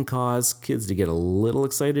 games can cause kids to get a little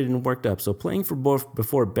excited and worked up, so playing for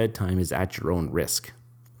before bedtime is at your own risk.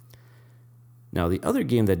 Now, the other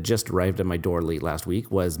game that just arrived at my door late last week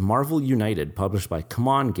was Marvel United, published by Come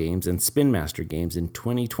On Games and Spin Master Games in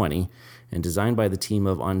 2020, and designed by the team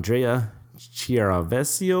of Andrea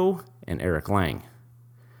Chiaravesio and Eric Lang.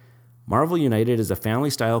 Marvel United is a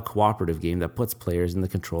family-style cooperative game that puts players in the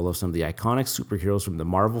control of some of the iconic superheroes from the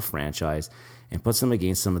Marvel franchise and puts them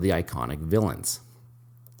against some of the iconic villains.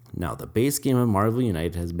 Now, the base game of Marvel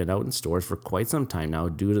United has been out in stores for quite some time now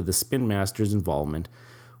due to the Spin Master's involvement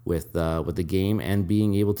with the game and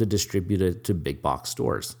being able to distribute it to big box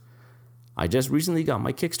stores. I just recently got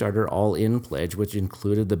my Kickstarter all-in pledge, which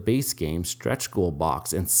included the base game, stretch goal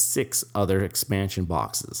box, and 6 other expansion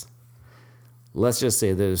boxes. Let's just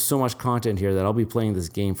say there's so much content here that I'll be playing this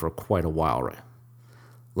game for quite a while. Right?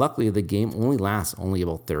 Luckily, the game only lasts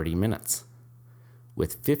about 30 minutes.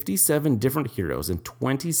 With 57 different heroes and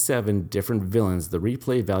 27 different villains, the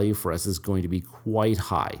replay value for us is going to be quite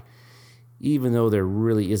high, even though there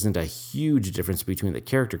really isn't a huge difference between the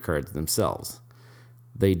character cards themselves.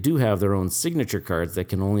 They do have their own signature cards that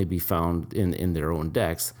can only be found in their own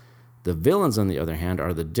decks. The villains, on the other hand,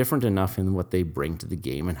 are different enough in what they bring to the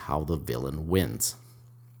game and how the villain wins.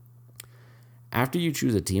 After you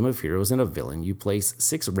choose a team of heroes and a villain, you place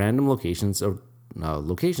 6 random location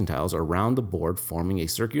tiles around the board, forming a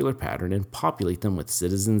circular pattern, and populate them with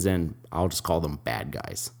citizens and I'll just call them bad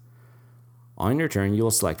guys. On your turn, you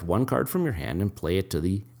will select one card from your hand and play it to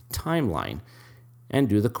the timeline and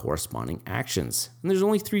do the corresponding actions. And there's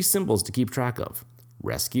only 3 symbols to keep track of: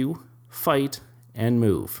 rescue, fight, and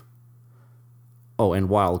move. Oh, and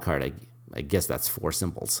wild card, I guess that's 4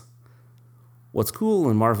 symbols. What's cool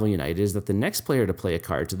in Marvel United is that the next player to play a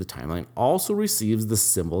card to the timeline also receives the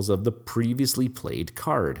symbols of the previously played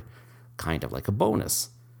card, kind of like a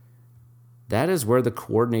bonus. That is where the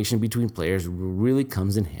coordination between players really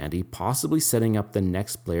comes in handy, possibly setting up the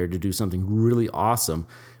next player to do something really awesome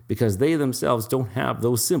because they themselves don't have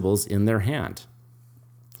those symbols in their hand.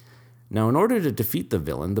 Now, in order to defeat the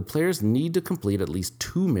villain, the players need to complete at least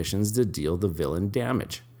 2 missions to deal the villain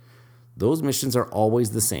damage. Those missions are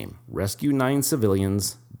always the same: rescue 9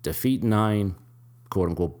 civilians, defeat 9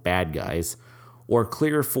 quote-unquote bad guys, or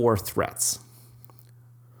clear 4 threats.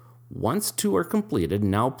 Once 2 are completed,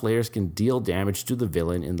 now players can deal damage to the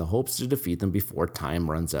villain in the hopes to defeat them before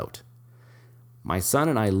time runs out. My son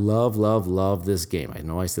and I love this game. I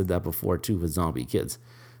know I said that before too with Zombie Kids.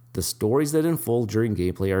 The stories that unfold during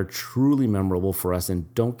gameplay are truly memorable for us,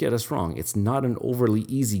 and don't get us wrong, it's not an overly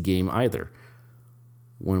easy game either.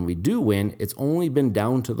 When we do win, it's only been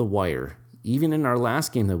down to the wire. Even in our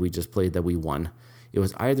last game that we just played that we won, it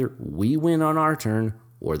was either we win on our turn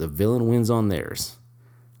or the villain wins on theirs.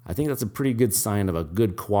 I think that's a pretty good sign of a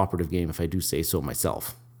good cooperative game, if I do say so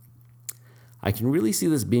myself. I can really see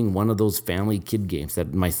this being one of those family kid games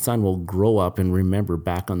that my son will grow up and remember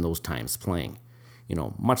back on those times playing. You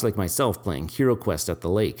know, much like myself playing Hero Quest at the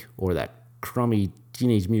lake, or that crummy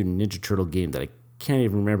Teenage Mutant Ninja Turtle game that I can't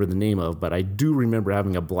even remember the name of, but I do remember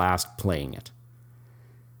having a blast playing it.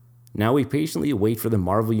 Now we patiently wait for the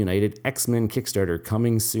Marvel United X-Men Kickstarter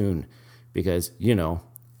coming soon, because, you know,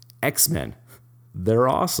 X-Men, they're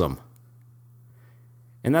awesome.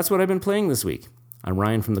 And that's what I've been playing this week. I'm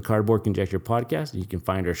Ryan from the Cardboard Conjecture Podcast, and you can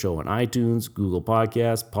find our show on iTunes, Google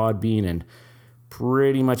Podcasts, Podbean, and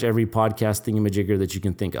pretty much every podcast thingamajigger that you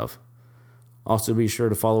can think of. Also, be sure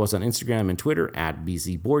to follow us on Instagram and Twitter at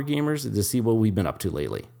BC Board Gamers to see what we've been up to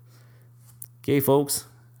lately. Okay, folks,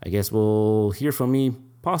 I guess we'll hear from me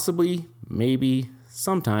possibly, maybe,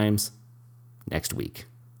 sometimes next week.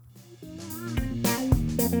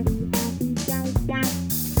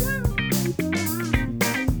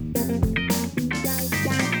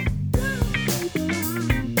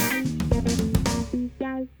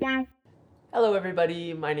 Hello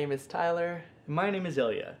everybody, my name is Tyler. My name is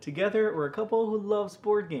Ilya. Together, we're a couple who loves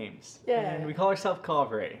board games. Yeah. And we call ourselves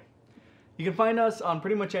Kavre. You can find us on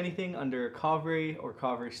pretty much anything under Kavre or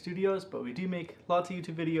Kavre Studios, but we do make lots of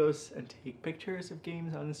YouTube videos and take pictures of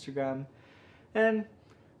games on Instagram. And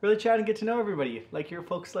really chat and get to know everybody, like your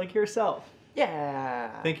folks like yourself.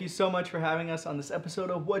 Yeah. Thank you so much for having us on this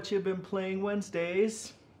episode of What You've Been Playing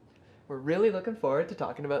Wednesdays. We're really looking forward to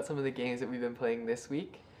talking about some of the games that we've been playing this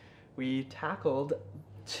week. We tackled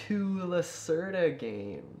 2 Lacerda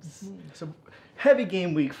games. So heavy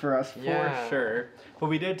game week for us, Yeah. for sure. What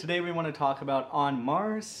we did today, we want to talk about On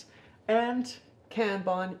Mars and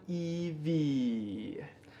Kanban EV.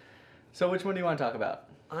 So which one do you want to talk about?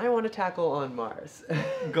 I want to tackle On Mars.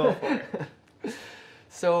 Go for it.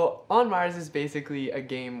 So On Mars is basically a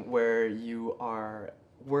game where you are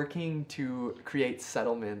working to create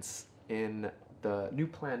settlements in the new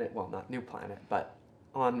planet, well, not new planet, but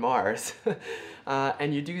on Mars.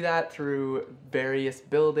 And you do that through various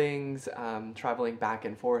buildings, traveling back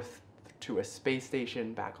and forth to a space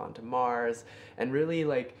station, back onto Mars, and really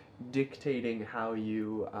like dictating how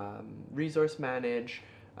you resource manage,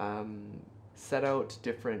 set out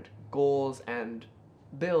different goals and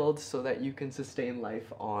builds so that you can sustain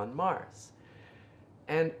life on Mars.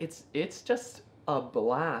 And it's just a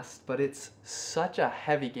blast, but it's such a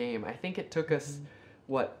heavy game. I think it took us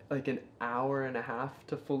like an hour and a half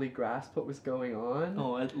to fully grasp what was going on.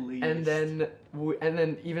 Oh, at least. And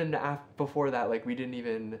then even before that, like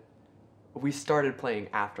we started playing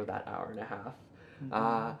after that hour and a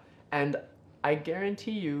half. And I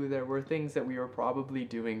guarantee you there were things that we were probably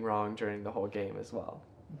doing wrong during the whole game as well.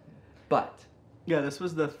 But Yeah, this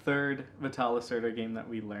was the third Vital Lacerda game that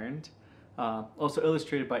we learned. Also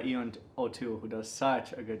illustrated by Eon O'Toole, who does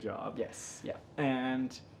such a good job. yes, yeah.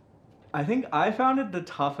 And I think I found it the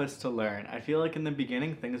toughest to learn. I feel like in the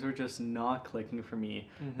beginning, things were just not clicking for me.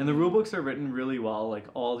 And the rulebooks are written really well, like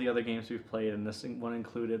all the other games we've played, and this one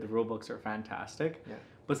included, the rulebooks are fantastic. Yeah.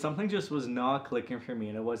 But something just was not clicking for me,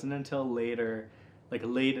 and it wasn't until later, like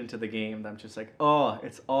late into the game, that I'm just like, oh,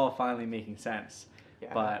 it's all finally making sense.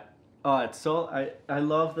 Yeah. But, it's so, I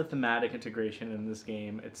love the thematic integration in this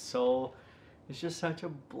game. It's just such a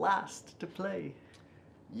blast to play.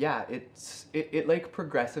 Yeah, it like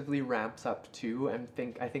progressively ramps up too, and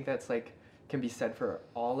I think that's like can be said for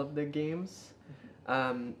all of the games.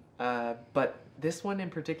 But this one in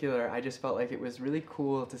particular, I just felt like it was really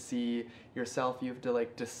cool to see yourself. You have to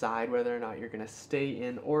like decide whether or not you're gonna stay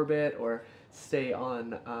in orbit or stay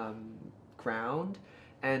on ground,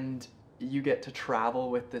 and you get to travel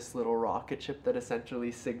with this little rocket ship that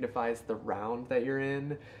essentially signifies the round that you're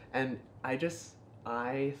in, and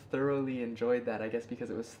I thoroughly enjoyed that, I guess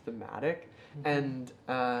because it was thematic, and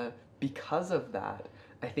because of that,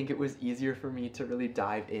 I think it was easier for me to really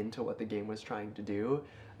dive into what the game was trying to do.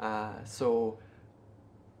 So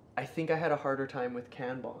I think I had a harder time with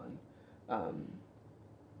Kanban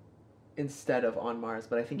instead of On Mars,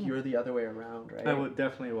 but I think you were the other way around, right? I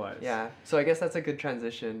definitely was. Yeah, so I guess that's a good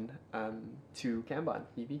transition to Kanban,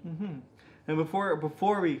 Evie. And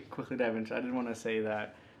before we quickly dive into it, I did want to say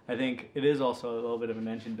that I think it is also a little bit of an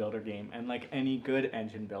engine builder game, and like any good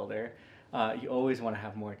engine builder, you always want to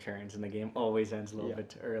have more turns, and the game always ends a little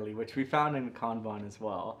bit early, which we found in Kanban as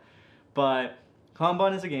well. But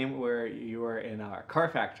Kanban is a game where you are in a car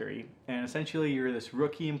factory, and essentially you're this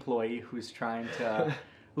rookie employee who's trying to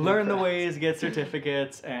learn the ways, get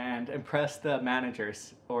certificates, and impress the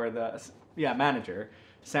managers, or manager,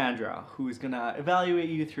 Sandra, who's gonna evaluate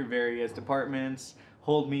you through various departments,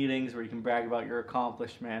 hold meetings where you can brag about your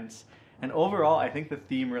accomplishments, and overall, I think the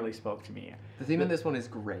theme really spoke to me. The theme in this one is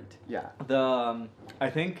great. Yeah. I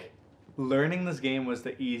think learning this game was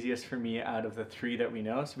the easiest for me out of the three that we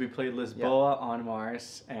know. So we played Lisboa, On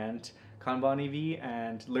Mars, and Kanban EV,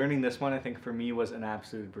 and learning this one, I think for me was an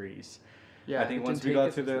absolute breeze. Yeah, I think once we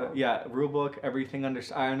got through the rulebook, everything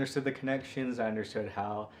I understood the connections, I understood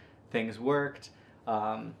how things worked.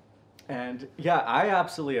 And yeah, I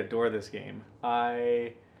absolutely adore this game.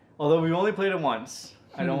 Although we've only played it once,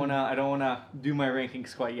 I don't wanna do my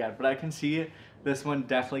rankings quite yet, but I can see this one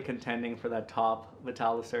definitely contending for that top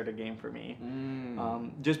Vital Lacerda game for me.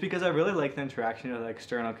 Just because I really like the interaction of the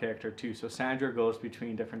external character too. So Sandra goes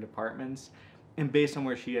between different departments, and based on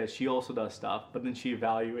where she is, she also does stuff, but then she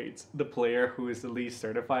evaluates the player who is the least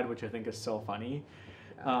certified, which I think is so funny.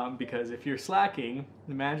 Because if you're slacking,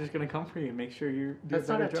 the manager's gonna come for you and make sure you do a better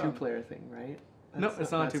job. That's not a two-player thing, right? No,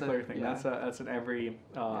 it's not a two-player thing. Yeah. That's an every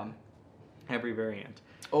variant.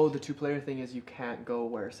 Oh, the two-player thing is you can't go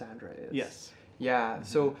where Sandra is. Yes. Yeah.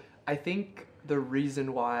 So I think the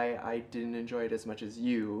reason why I didn't enjoy it as much as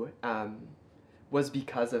you was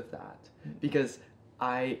because of that. Because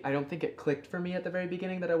I don't think it clicked for me at the very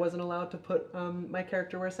beginning that I wasn't allowed to put my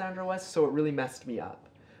character where Sandra was, so it really messed me up.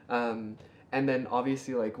 And then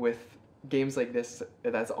obviously, like with games like this,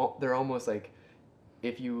 they're almost like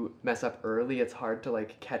if you mess up early, it's hard to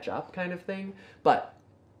like catch up kind of thing. But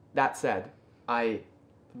that said, I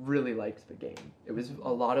really liked the game. It was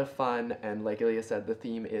a lot of fun, and like Ilya said, the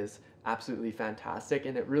theme is absolutely fantastic,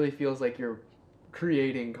 and it really feels like you're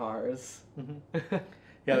creating cars.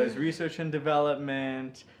 Yeah, there's research and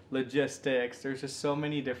development, logistics. There's just so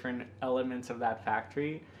many different elements of that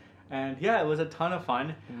factory. And yeah, it was a ton of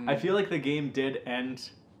fun. I feel like the game did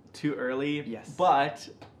end too early. Yes. But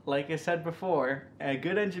like I said before, a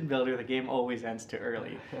good engine builder, the game always ends too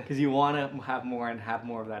early because you want to have more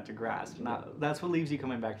of that to grasp. That's what leaves you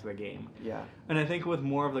coming back to the game. Yeah. And I think with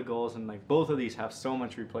more of the goals, and like both of these have so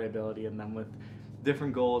much replayability in them with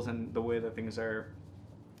different goals and the way that things are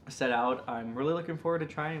set out, I'm really looking forward to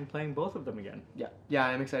trying and playing both of them again. Yeah,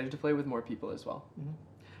 I'm excited to play with more people as well.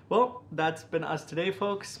 Well, that's been us today,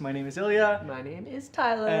 folks. My name is Ilya. My name is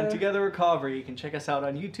Tyler. And together we're Kavri. You can check us out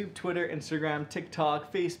on YouTube, Twitter, Instagram,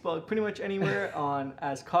 TikTok, Facebook, pretty much anywhere on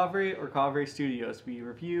as Kavri or Kavri Studios. We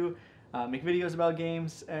review, make videos about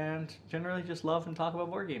games, and generally just love and talk about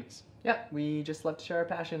board games. Yeah, we just love to share our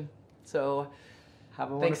passion. So,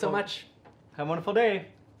 Have a thanks so wonderful- much. Have a wonderful day.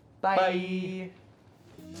 Bye.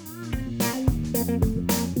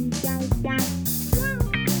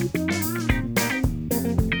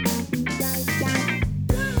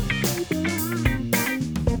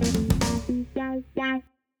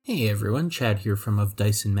 Hey everyone, Chad here from Of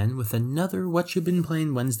Dice and Men with another What You've Been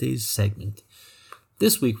Playing Wednesdays segment.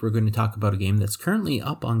 This week we're going to talk about a game that's currently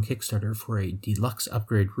up on Kickstarter for a deluxe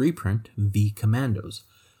upgrade reprint, V Commandos,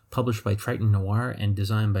 published by Triton Noir and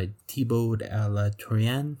designed by Thibaut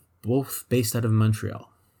Alatorian, both based out of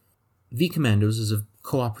Montreal. V Commandos is a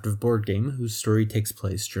cooperative board game whose story takes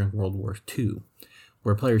place during World War II,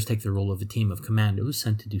 where players take the role of a team of commandos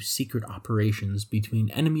sent to do secret operations between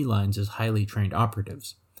enemy lines as highly trained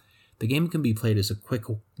operatives. The game can be played as a quick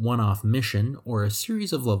one-off mission or a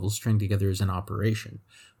series of levels stringed together as an operation,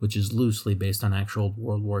 which is loosely based on actual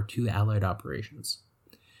World War II Allied operations.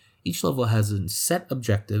 Each level has a set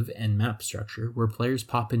objective and map structure where players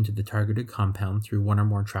pop into the targeted compound through one or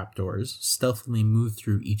more trapdoors, stealthily move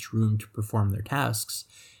through each room to perform their tasks,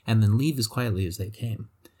 and then leave as quietly as they came.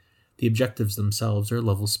 The objectives themselves are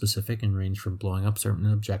level-specific and range from blowing up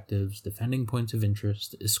certain objectives, defending points of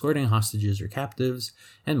interest, escorting hostages or captives,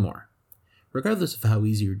 and more. Regardless of how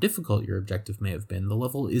easy or difficult your objective may have been, the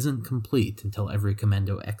level isn't complete until every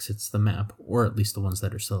commando exits the map, or at least the ones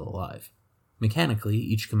that are still alive. Mechanically,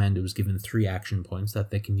 each commando is given 3 action points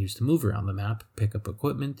that they can use to move around the map, pick up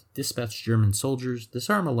equipment, dispatch German soldiers,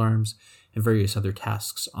 disarm alarms, and various other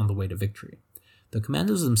tasks on the way to victory. The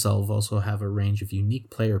commandos themselves also have a range of unique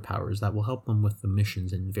player powers that will help them with the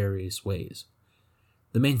missions in various ways.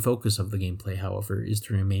 The main focus of the gameplay, however, is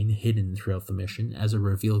to remain hidden throughout the mission, as a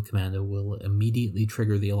revealed commando will immediately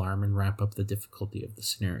trigger the alarm and ramp up the difficulty of the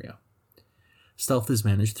scenario. Stealth is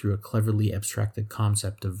managed through a cleverly abstracted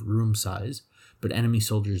concept of room size, but enemy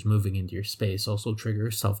soldiers moving into your space also trigger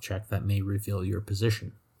a stealth check that may reveal your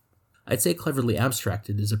position. I'd say cleverly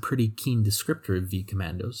abstracted is a pretty keen descriptor of V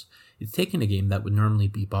Commandos. It's taken a game that would normally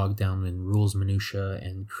be bogged down in rules minutiae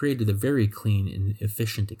and created a very clean and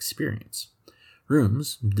efficient experience.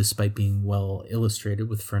 Rooms, despite being well illustrated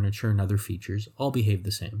with furniture and other features, all behave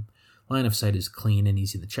the same. Line of sight is clean and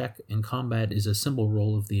easy to check, and combat is a simple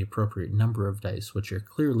roll of the appropriate number of dice, which are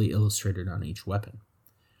clearly illustrated on each weapon.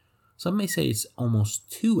 Some may say it's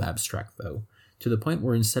almost too abstract, though, to the point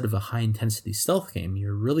where instead of a high-intensity stealth game,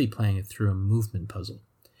 you're really playing it through a movement puzzle.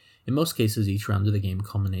 In most cases, each round of the game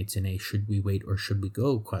culminates in a should we wait or should we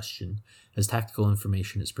go question, as tactical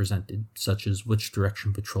information is presented, such as which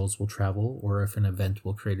direction patrols will travel or if an event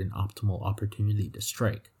will create an optimal opportunity to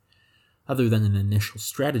strike. Other than an initial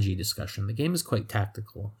strategy discussion, the game is quite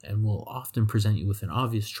tactical and will often present you with an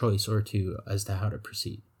obvious choice or two as to how to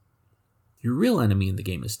proceed. Your real enemy in the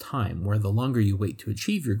game is time, where the longer you wait to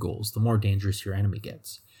achieve your goals, the more dangerous your enemy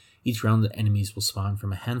gets. Each round the enemies will spawn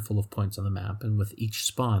from a handful of points on the map, and with each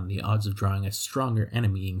spawn, the odds of drawing a stronger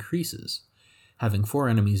enemy increases. Having 4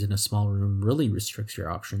 enemies in a small room really restricts your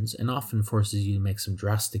options, and often forces you to make some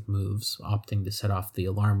drastic moves, opting to set off the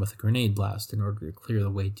alarm with a grenade blast in order to clear the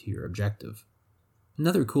way to your objective.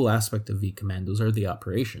 Another cool aspect of V Commandos are the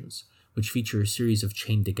operations, which feature a series of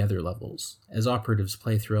chained-together levels. As operatives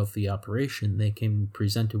play throughout the operation, they can be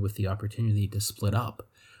presented with the opportunity to split up,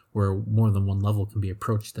 where more than one level can be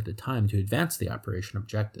approached at a time to advance the operation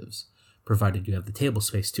objectives, provided you have the table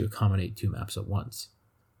space to accommodate 2 maps at once.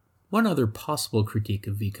 One other possible critique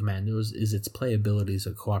of V Commandos is its playability as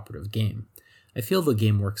a cooperative game. I feel the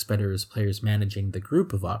game works better as players managing the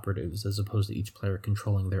group of operatives as opposed to each player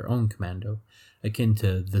controlling their own commando, akin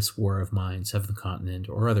to This War of Mine, Seventh Continent,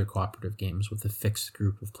 or other cooperative games with a fixed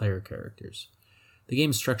group of player characters. The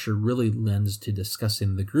game's structure really lends to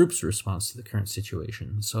discussing the group's response to the current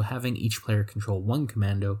situation, so having each player control one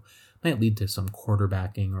commando might lead to some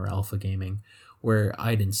quarterbacking or alpha gaming, where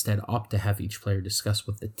I'd instead opt to have each player discuss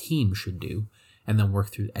what the team should do, and then work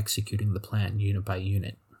through executing the plan unit by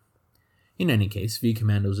unit. In any case, V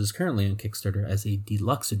Commandos is currently on Kickstarter as a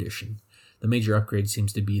deluxe edition. The major upgrade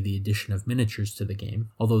seems to be the addition of miniatures to the game,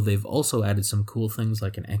 although they've also added some cool things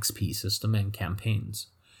like an XP system and campaigns.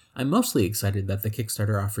 I'm mostly excited that the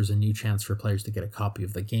Kickstarter offers a new chance for players to get a copy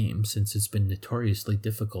of the game, since it's been notoriously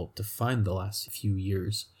difficult to find the last few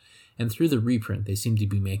years, and through the reprint they seem to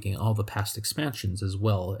be making all the past expansions as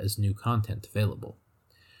well as new content available.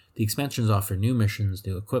 The expansions offer new missions,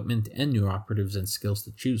 new equipment, and new operatives and skills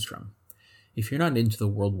to choose from. If you're not into the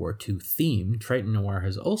World War II theme, Triton Noir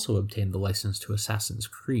has also obtained the license to Assassin's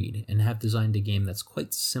Creed and have designed a game that's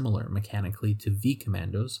quite similar mechanically to V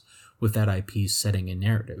Commandos with that IP's setting and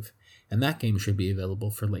narrative, and that game should be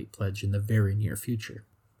available for late pledge in the very near future.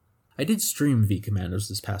 I did stream V Commandos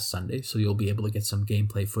this past Sunday, so you'll be able to get some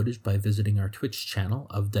gameplay footage by visiting our Twitch channel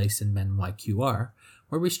of Dice and Men YQR,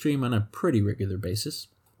 where we stream on a pretty regular basis.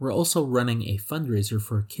 We're also running a fundraiser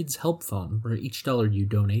for a Kids Help Phone, where each dollar you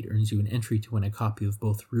donate earns you an entry to win a copy of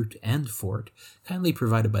both Root and Fort, kindly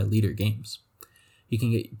provided by Leader Games. You can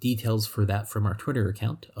get details for that from our Twitter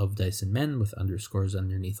account of Dice and Men with underscores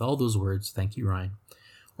underneath all those words, thank you Ryan,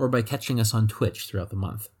 or by catching us on Twitch throughout the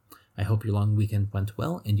month. I hope your long weekend went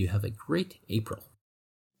well and you have a great April.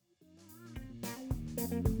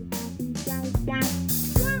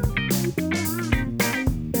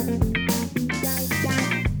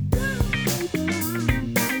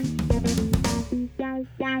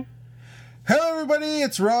 Hello everybody,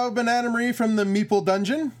 it's Rob and Anna Marie from the Meeple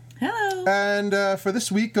Dungeon. Hello. And for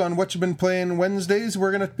this week on What You've Been Playing Wednesdays,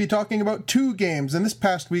 we're going to be talking about 2 games. And this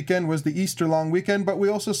past weekend was the Easter long weekend, but we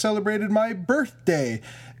also celebrated my birthday.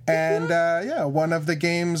 And one of the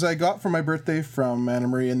games I got for my birthday from Anna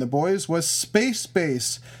Marie and the boys was Space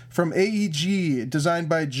Base from AEG, designed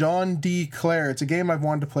by John D. Clare. It's a game I've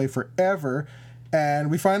wanted to play forever,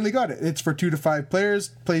 and we finally got it. It's for 2 to 5 players,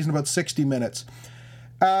 plays in about 60 minutes.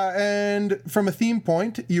 And from a theme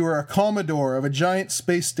point, you are a Commodore of a giant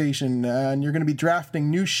space station, and you're going to be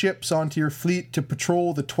drafting new ships onto your fleet to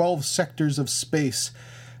patrol the 12 sectors of space.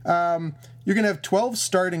 You're going to have 12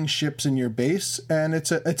 starting ships in your base, and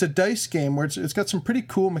it's a dice game where it's got some pretty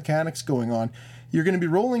cool mechanics going on. You're going to be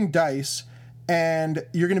rolling dice, and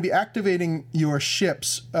you're going to be activating your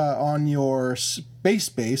ships on your space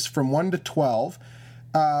base from 1 to 12.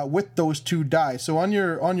 With those 2 die. So on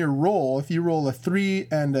your roll, if you roll a 3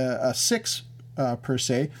 and a 6 per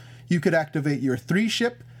se, you could activate your 3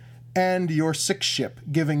 ship and your 6 ship,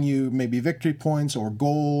 giving you maybe victory points or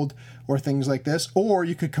gold or things like this. Or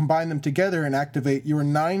you could combine them together and activate your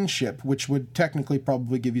 9 ship, which would technically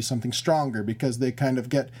probably give you something stronger, because they kind of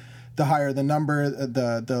get the higher the number,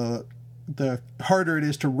 the harder it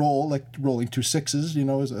is to roll. Like rolling 2 6s,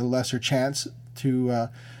 is a lesser chance to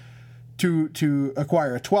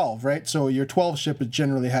acquire a 12, right? So your 12 ship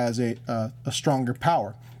generally has a stronger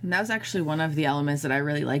power. And that was actually one of the elements that I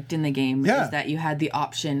really liked in the game, is that you had the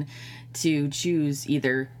option to choose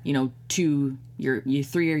either, 2, your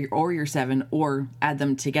 3 or your 7, or add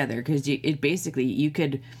them together, because you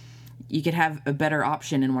could have a better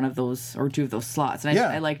option in one of those or 2 of those slots. And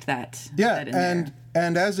I liked that. Yeah, that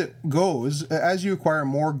and as it goes, as you acquire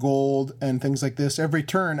more gold and things like this, every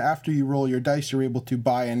turn after you roll your dice, you're able to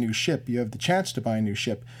buy a new ship. You have the chance to buy a new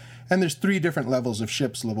ship. And there's 3 different levels of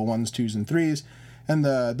ships, level 1s, 2s, and 3s. And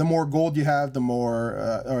the more gold you have, the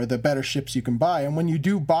more or the better ships you can buy. And when you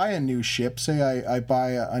do buy a new ship, say I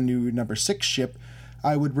buy a new number 6 ship,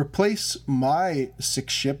 I would replace my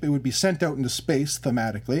 6 ship. It would be sent out into space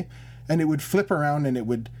thematically, and it would flip around, and it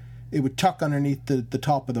would tuck underneath the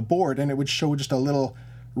top of the board, and it would show just a little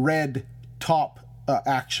red top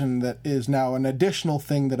action that is now an additional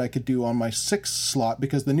thing that I could do on my 6th slot,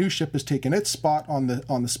 because the new ship has taken its spot on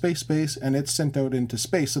the space base, and it's sent out into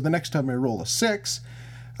space. So the next time I roll a 6,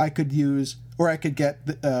 I could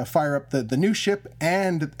fire up the new ship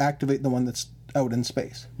and activate the one that's out in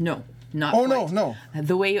space. No. Not oh, quite. No.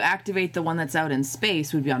 The way you activate the one that's out in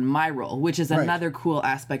space would be on my roll, which is another cool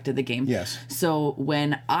aspect of the game. Yes. So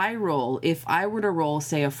when I roll, if I were to roll,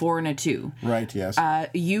 say, a 4 and a 2, right? Yes.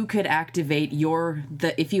 You could activate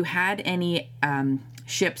if you had any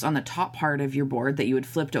ships on the top part of your board that you had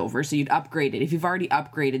flipped over, so you'd upgrade it. If you've already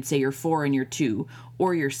upgraded, say, your 4 and your 2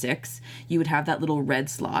 or your 6, you would have that little red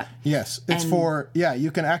slot. Yes, it's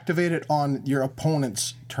you can activate it on your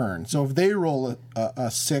opponent's turn. So if they roll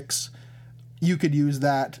a 6, you could use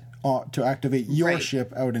that to activate your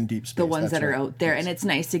ship out in deep space. The ones that are out there. Yes. And it's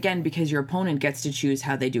nice, again, because your opponent gets to choose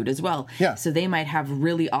how they do it as well. Yeah. So they might have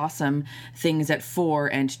really awesome things at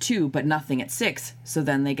 4 and 2, but nothing at 6. So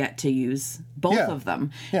then they get to use both of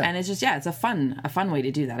them. Yeah. And it's just, it's a fun way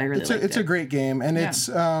to do that. I really like it. It's a great game, and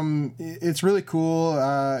it's really cool.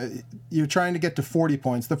 You're trying to get to 40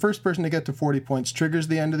 points. The first person to get to 40 points triggers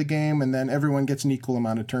the end of the game, and then everyone gets an equal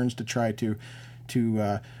amount of turns to try to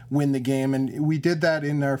win the game. And we did that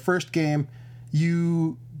in our first game.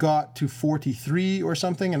 You got to 43 or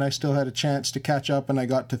something, and I still had a chance to catch up, and I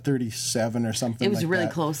got to 37 or something. It was like a really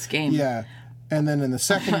that. close game. Yeah. And then in the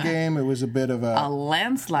second game, it was a bit of a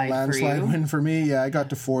landslide for you. win for me. Yeah, I got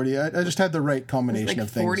to 40. I just had the right combination of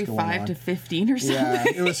things 45 going on. to 15 or something. Yeah,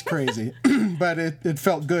 it was crazy. But it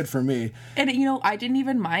felt good for me. And, I didn't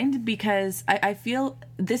even mind because I feel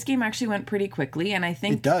this game actually went pretty quickly. And I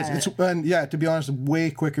think... It does. To be honest,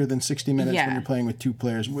 way quicker than 60 minutes when you're playing with 2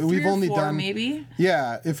 players. We've only done... maybe?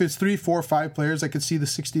 Yeah, if it's 3, 4, 5 players, I could see the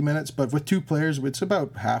 60 minutes. But with 2 players, it's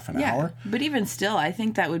about half an hour. But even still, I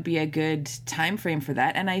think that would be a good time frame for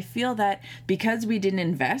that. And I feel that because we didn't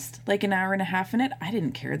invest like an hour and a half in it, I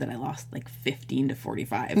didn't care that I lost like 15 to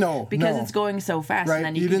 45. Because it's going so fast. Right. And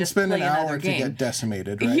then you can didn't just spend play an hour game. to get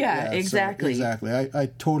decimated, right? Yeah, exactly. So, exactly. I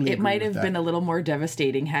totally It agree might with have that. been a little more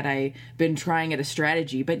devastating had I been trying at a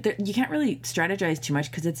strategy. But you can't really strategize too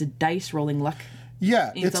much because it's a dice rolling luck.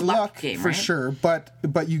 Yeah, it's a luck game, for right? sure, but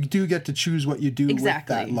you do get to choose what you do with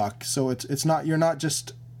Exactly. that luck. So it's not, you're not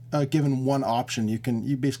just given one option. You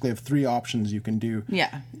basically have 3 options you can do.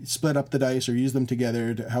 Yeah. Split up the dice or use them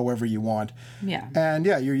together however you want. Yeah. And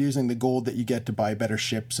you're using the gold that you get to buy better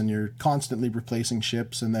ships, and you're constantly replacing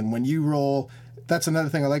ships. And then when you roll, that's another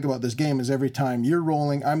thing I like about this game is every time you're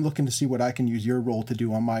rolling, I'm looking to see what I can use your roll to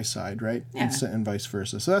do on my side, right? Yeah. And vice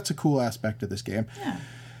versa. So that's a cool aspect of this game. Yeah.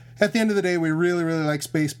 At the end of the day, we really, really like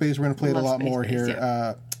Space Base. We're going to play it a lot more Space Base,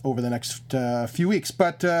 here over the next few weeks.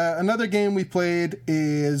 But another game we played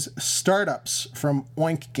is Startups from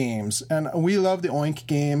Oink Games. And we love the Oink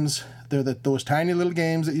games. They're those tiny little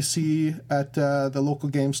games that you see at the local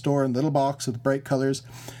game store in little box with bright colors.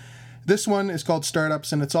 This one is called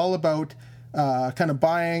Startups, and it's all about kind of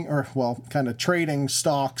buying kind of trading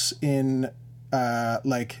stocks in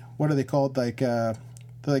what are they called?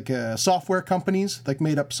 Like software companies, like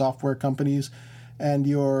made up software companies, and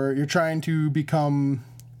you're trying to become,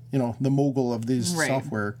 the mogul of these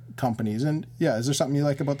software companies. And is there something you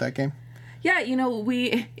like about that game? Yeah,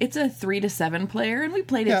 it's a 3 to 7 player, and we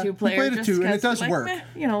played a 2 player. We played a 2, and it does work.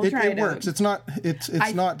 It works. It's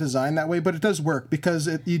not designed that way, but it does work because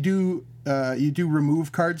you do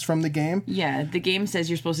remove cards from the game. Yeah, the game says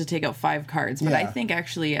you're supposed to take out 5 cards, but I think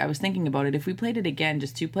actually I was thinking about it. If we played it again,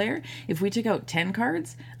 just 2 player, if we took out 10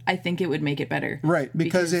 cards, I think it would make it better. Right,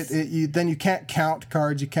 because then you can't count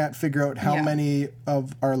cards. You can't figure out how many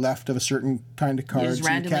are left of a certain kind of card. You just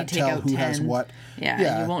randomly you can't take tell out who 10. has what. Yeah,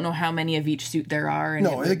 and you won't know how many of each suit there are. And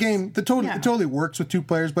no, the game it totally works with 2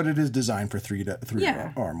 players, but it is designed for 3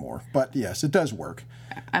 or more. But yes, it does work.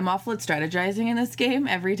 I'm awful at strategizing in this game.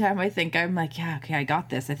 Every time I think I'm like, I got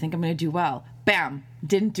this. I think I'm going to do well. Bam,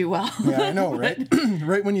 didn't do well. Yeah, I know, right?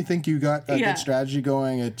 Right when you think you got a good strategy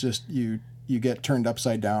going, it just you get turned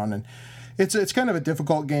upside down, and it's kind of a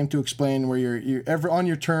difficult game to explain. Where you're on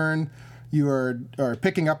your turn, you are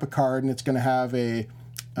picking up a card, and it's going to have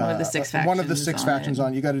one of the 6 factions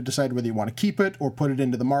on. You got to decide whether you want to keep it or put it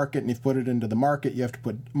into the market. And if you put it into the market, you have to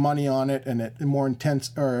put money on it, and it more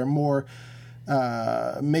intense or more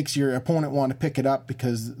makes your opponent want to pick it up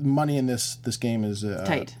because money in this game is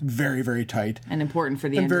tight, very, very tight, and important for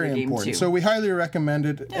the end of the game too. So we highly recommend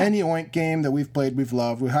it. Yeah. Any Oink game that we've played, we've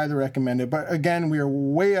loved. We highly recommend it. But again, we are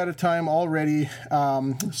way out of time already.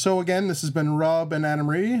 So again, this has been Rob and Anna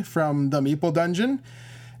Marie from the Meeple Dungeon.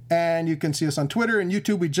 And you can see us on Twitter and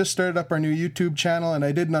YouTube. We just started up our new YouTube channel, and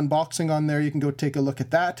I did an unboxing on there. You can go take a look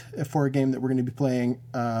at that for a game that we're going to be playing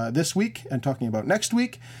this week and talking about next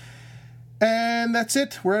week. And that's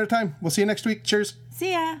it. We're out of time. We'll see you next week. Cheers.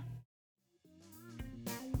 See ya.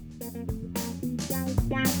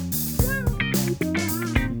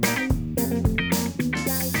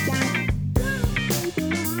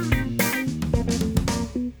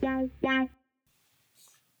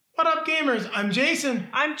 What up, gamers? I'm Jason.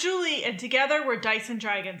 I'm Julie, and together we're Dice and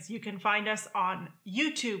Dragons. You can find us on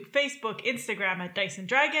YouTube, Facebook, Instagram at Dice and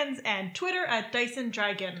Dragons, and Twitter at Dice and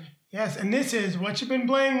Dragon. Yes, and this is What You've Been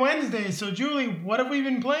Playing Wednesday. So, Julie, what have we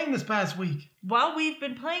been playing this past week? Well, we've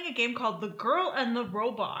been playing a game called The Girl and the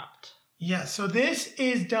Robot. Yes, so this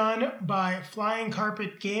is done by Flying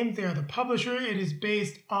Carpet Games. They are the publisher. It is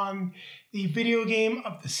based on the video game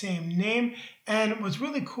of the same name. And what's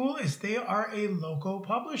really cool is they are a local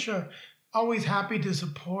publisher. Always happy to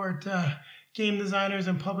support game designers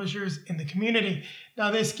and publishers in the community.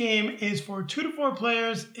 Now, this game is for 2 to 4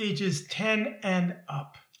 players, ages 10 and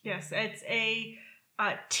up. Yes, it's a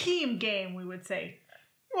team game, we would say.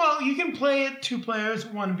 Well, you can play it 2 players,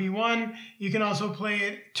 1v1. You can also play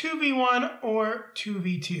it 2v1 or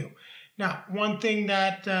 2v2. Now, one thing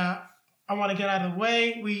that I want to get out of the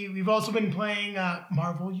way, we've also been playing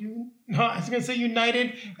Marvel I was going to say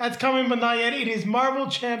United. That's coming, but not yet. It is Marvel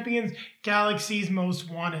Champions Galaxy's Most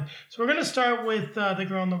Wanted. So we're going to start with The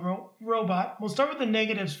Girl and the Robot. We'll start with the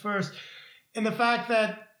negatives first. And the fact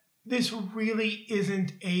that this really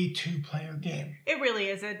isn't a two-player game. It really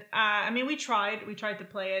isn't. I mean, we tried to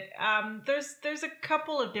play it. There's a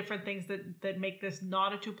couple of different things that make this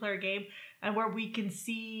not a two-player game, and where we can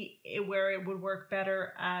see where it would work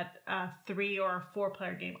better at a 3 or a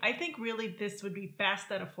 4-player game. I think really this would be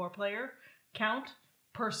best at a 4-player count,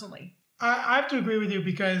 personally. I have to agree with you,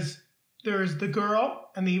 because there's the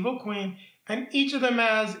girl and the evil queen, and each of them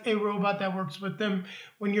has a robot that works with them.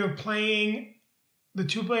 When you're playing the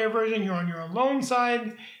 2-player version, you're on your alone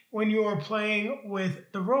side. When you are playing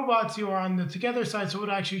with the robots, you are on the together side, so it would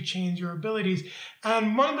actually change your abilities.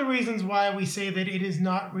 And one of the reasons why we say that it is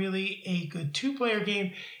not really a good 2-player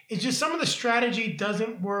game is just some of the strategy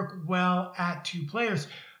doesn't work well at 2 players.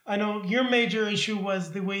 I know your major issue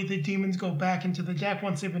was the way the demons go back into the deck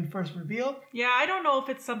once they've been first revealed. Yeah, I don't know if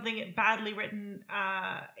it's something badly written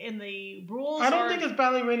in the rules. I don't think it's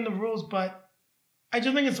badly written in the rules, but I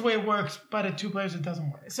just think it's the way it works, but at 2 players it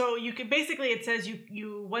doesn't work. So you can basically, it says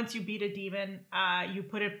you once you beat a demon, you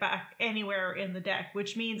put it back anywhere in the deck,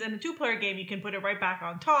 which means in a 2-player game you can put it right back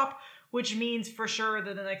on top, which means for sure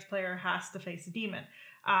that the next player has to face a demon.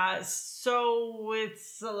 So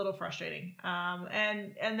it's a little frustrating.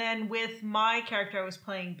 And then with my character, I was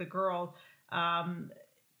playing the girl.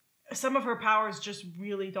 Some of her powers just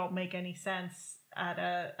really don't make any sense at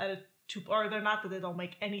a 2, or they're not that they don't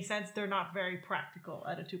make any sense. They're not very practical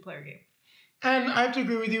at a 2-player game. And I have to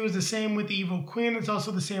agree with you. It's the same with the Evil Queen. It's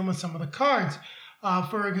also the same with some of the cards.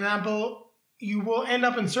 For example, you will end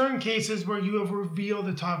up in certain cases where you have revealed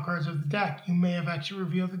the top cards of the deck. You may have actually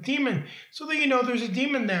revealed the demon, so that you know there's a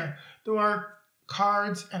demon there. There are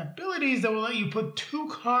cards and abilities that will let you put 2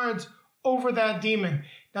 cards over that demon.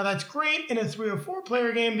 Now that's great in a 3 or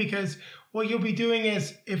 4-player game, because what you'll be doing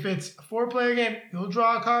is, if it's a 4-player game, you'll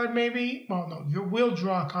draw a card maybe. Well, no, you will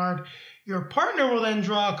draw a card. Your partner will then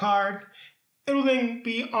draw a card. It will then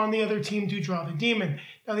be on the other team to draw the demon.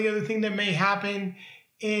 Now the other thing that may happen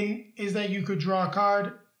is that you could draw a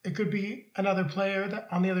card. It could be another player that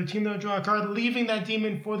on the other team that will draw a card, leaving that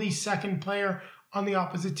demon for the second player on the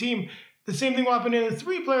opposite team. The same thing will happen in a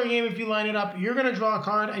 3-player game. If you line it up, you're going to draw a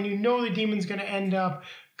card, and you know the demon's going to end up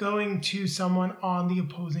going to someone on the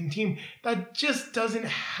opposing team. That just doesn't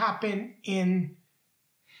happen in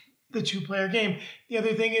the 2-player game. The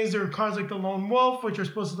other thing is there are cards like the Lone Wolf, which are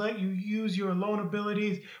supposed to let you use your lone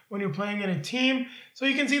abilities when you're playing in a team. So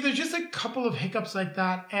you can see there's just a couple of hiccups like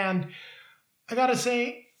that. And I gotta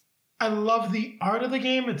say, I love the art of the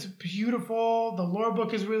game. It's beautiful. The lore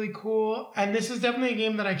book is really cool. And this is definitely a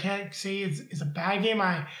game that I can't say is a bad game.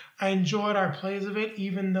 I enjoyed our plays of it,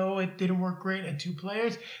 even though it didn't work great at 2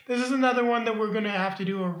 players. This is another one that we're going to have to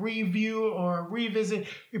do a review or a revisit.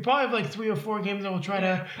 We probably have like 3 or 4 games that we'll try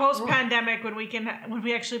to... Post-pandemic, when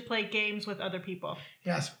we actually play games with other people.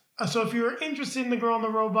 Yes. So if you're interested in The Girl and the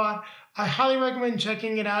Robot, I highly recommend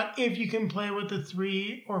checking it out if you can play with the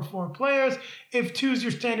 3 or 4 players. If 2 is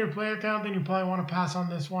your standard player count, then you probably want to pass on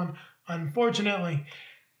this one, unfortunately.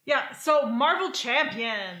 Yeah, so Marvel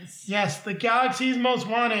Champions. Yes, the Galaxy's Most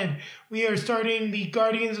Wanted. We are starting the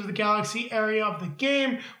Guardians of the Galaxy area of the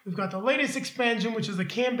game. We've got the latest expansion, which is the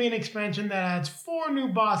campaign expansion that adds 4 new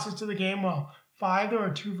bosses to the game. Well, 5, there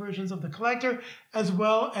are 2 versions of the Collector, as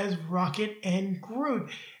well as Rocket and Groot.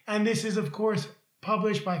 And this is, of course,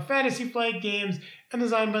 published by Fantasy Flight Games and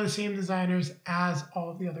designed by the same designers as all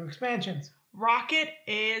of the other expansions. Rocket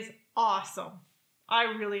is awesome. I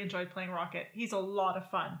really enjoyed playing Rocket. He's a lot of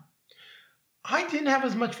fun. I didn't have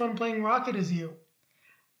as much fun playing Rocket as you.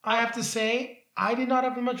 I have to say, I did not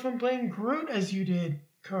have as much fun playing Groot as you did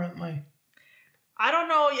currently. I don't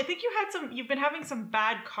know. I think you've been having some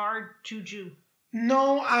bad card juju.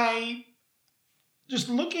 No, just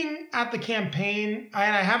looking at the campaign,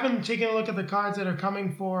 and I haven't taken a look at the cards that are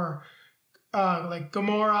coming for like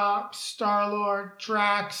Gamora, Star-Lord,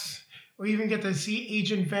 Drax, or even get to see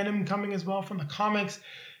Agent Venom coming as well from the comics.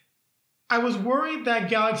 I was worried that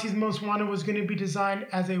Galaxy's Most Wanted was going to be designed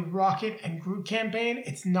as a Rocket and Groot campaign.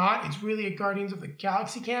 It's not. It's really a Guardians of the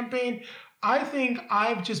Galaxy campaign. I think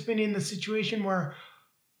I've just been in the situation where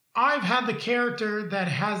I've had the character that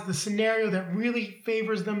has the scenario that really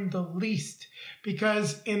favors them the least.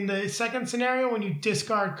 Because in the second scenario, when you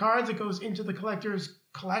discard cards, it goes into the collector's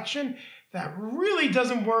collection. That really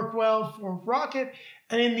doesn't work well for Rocket.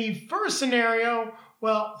 And in the first scenario,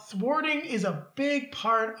 well, thwarting is a big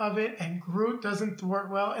part of it, and Groot doesn't thwart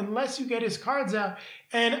well unless you get his cards out.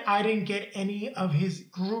 And I didn't get any of his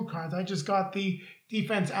Groot cards. I just got the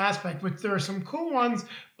defense aspect, which there are some cool ones,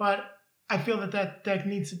 but I feel that deck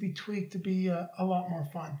needs to be tweaked to be a lot more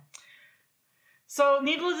fun. So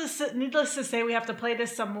needless to say, we have to play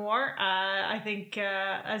this some more. I think,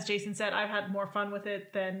 as Jason said, I've had more fun with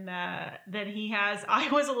it than he has.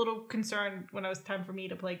 I was a little concerned when it was time for me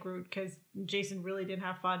to play Groot because Jason really didn't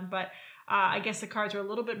have fun. But I guess the cards are a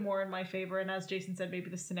little bit more in my favor. And as Jason said, maybe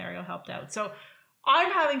the scenario helped out. So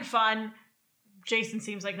I'm having fun. Jason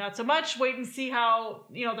seems like not so much. Wait and see how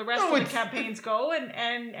the rest of the campaigns go.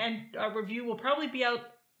 And our review will probably be out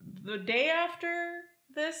the day after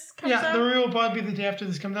this comes out? Yeah, the review will probably be the day after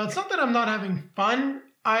this comes out. It's not that I'm not having fun.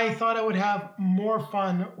 I thought I would have more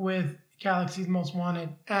fun with Galaxy's Most Wanted.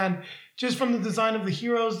 And just from the design of the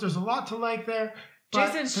heroes, there's a lot to like there.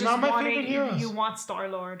 Jason's just not my favorite heroes. You want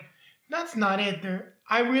Star-Lord. That's not it.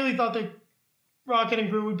 I really thought that Rocket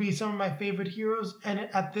and Groot would be some of my favorite heroes. And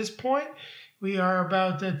at this point, we are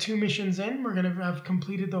about 2 missions in. We're going to have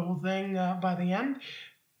completed the whole thing by the end.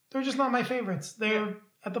 They're just not my favorites. They're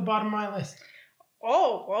at the bottom of my list.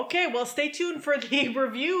 Oh, okay. Well, stay tuned for the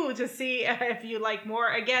review to see if you like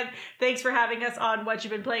more. Again, thanks for having us on What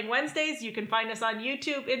You've Been Playing Wednesdays. You can find us on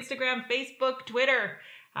YouTube, Instagram, Facebook, Twitter.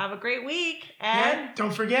 Have a great week. And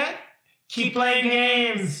don't forget, keep playing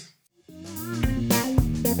games.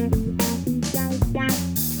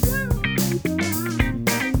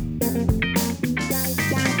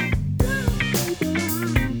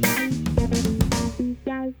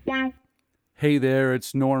 Hey there,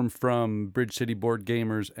 it's Norm from Bridge City Board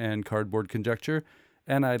Gamers and Cardboard Conjecture,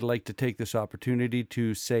 and I'd like to take this opportunity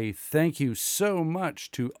to say thank you so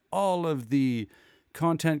much to all of the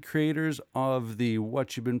content creators of the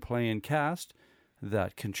What You've Been Playing cast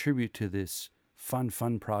that contribute to this fun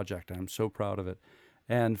project. I'm so proud of it.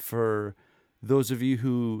 And for those of you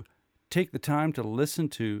who take the time to listen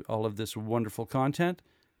to all of this wonderful content,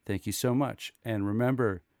 thank you so much. And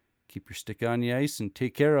remember, keep your stick on the ice and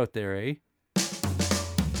take care out there, eh?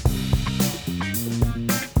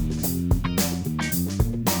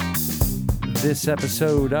 This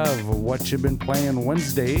episode of What You've Been Playing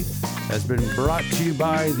Wednesday has been brought to you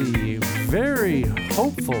by the very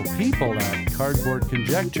hopeful people at Cardboard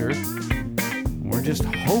Conjecture. We're just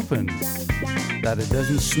hoping that it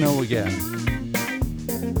doesn't snow again,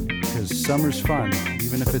 because summer's fun,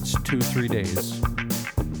 even if it's 2-3 days.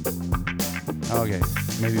 Okay,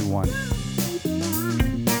 maybe 1.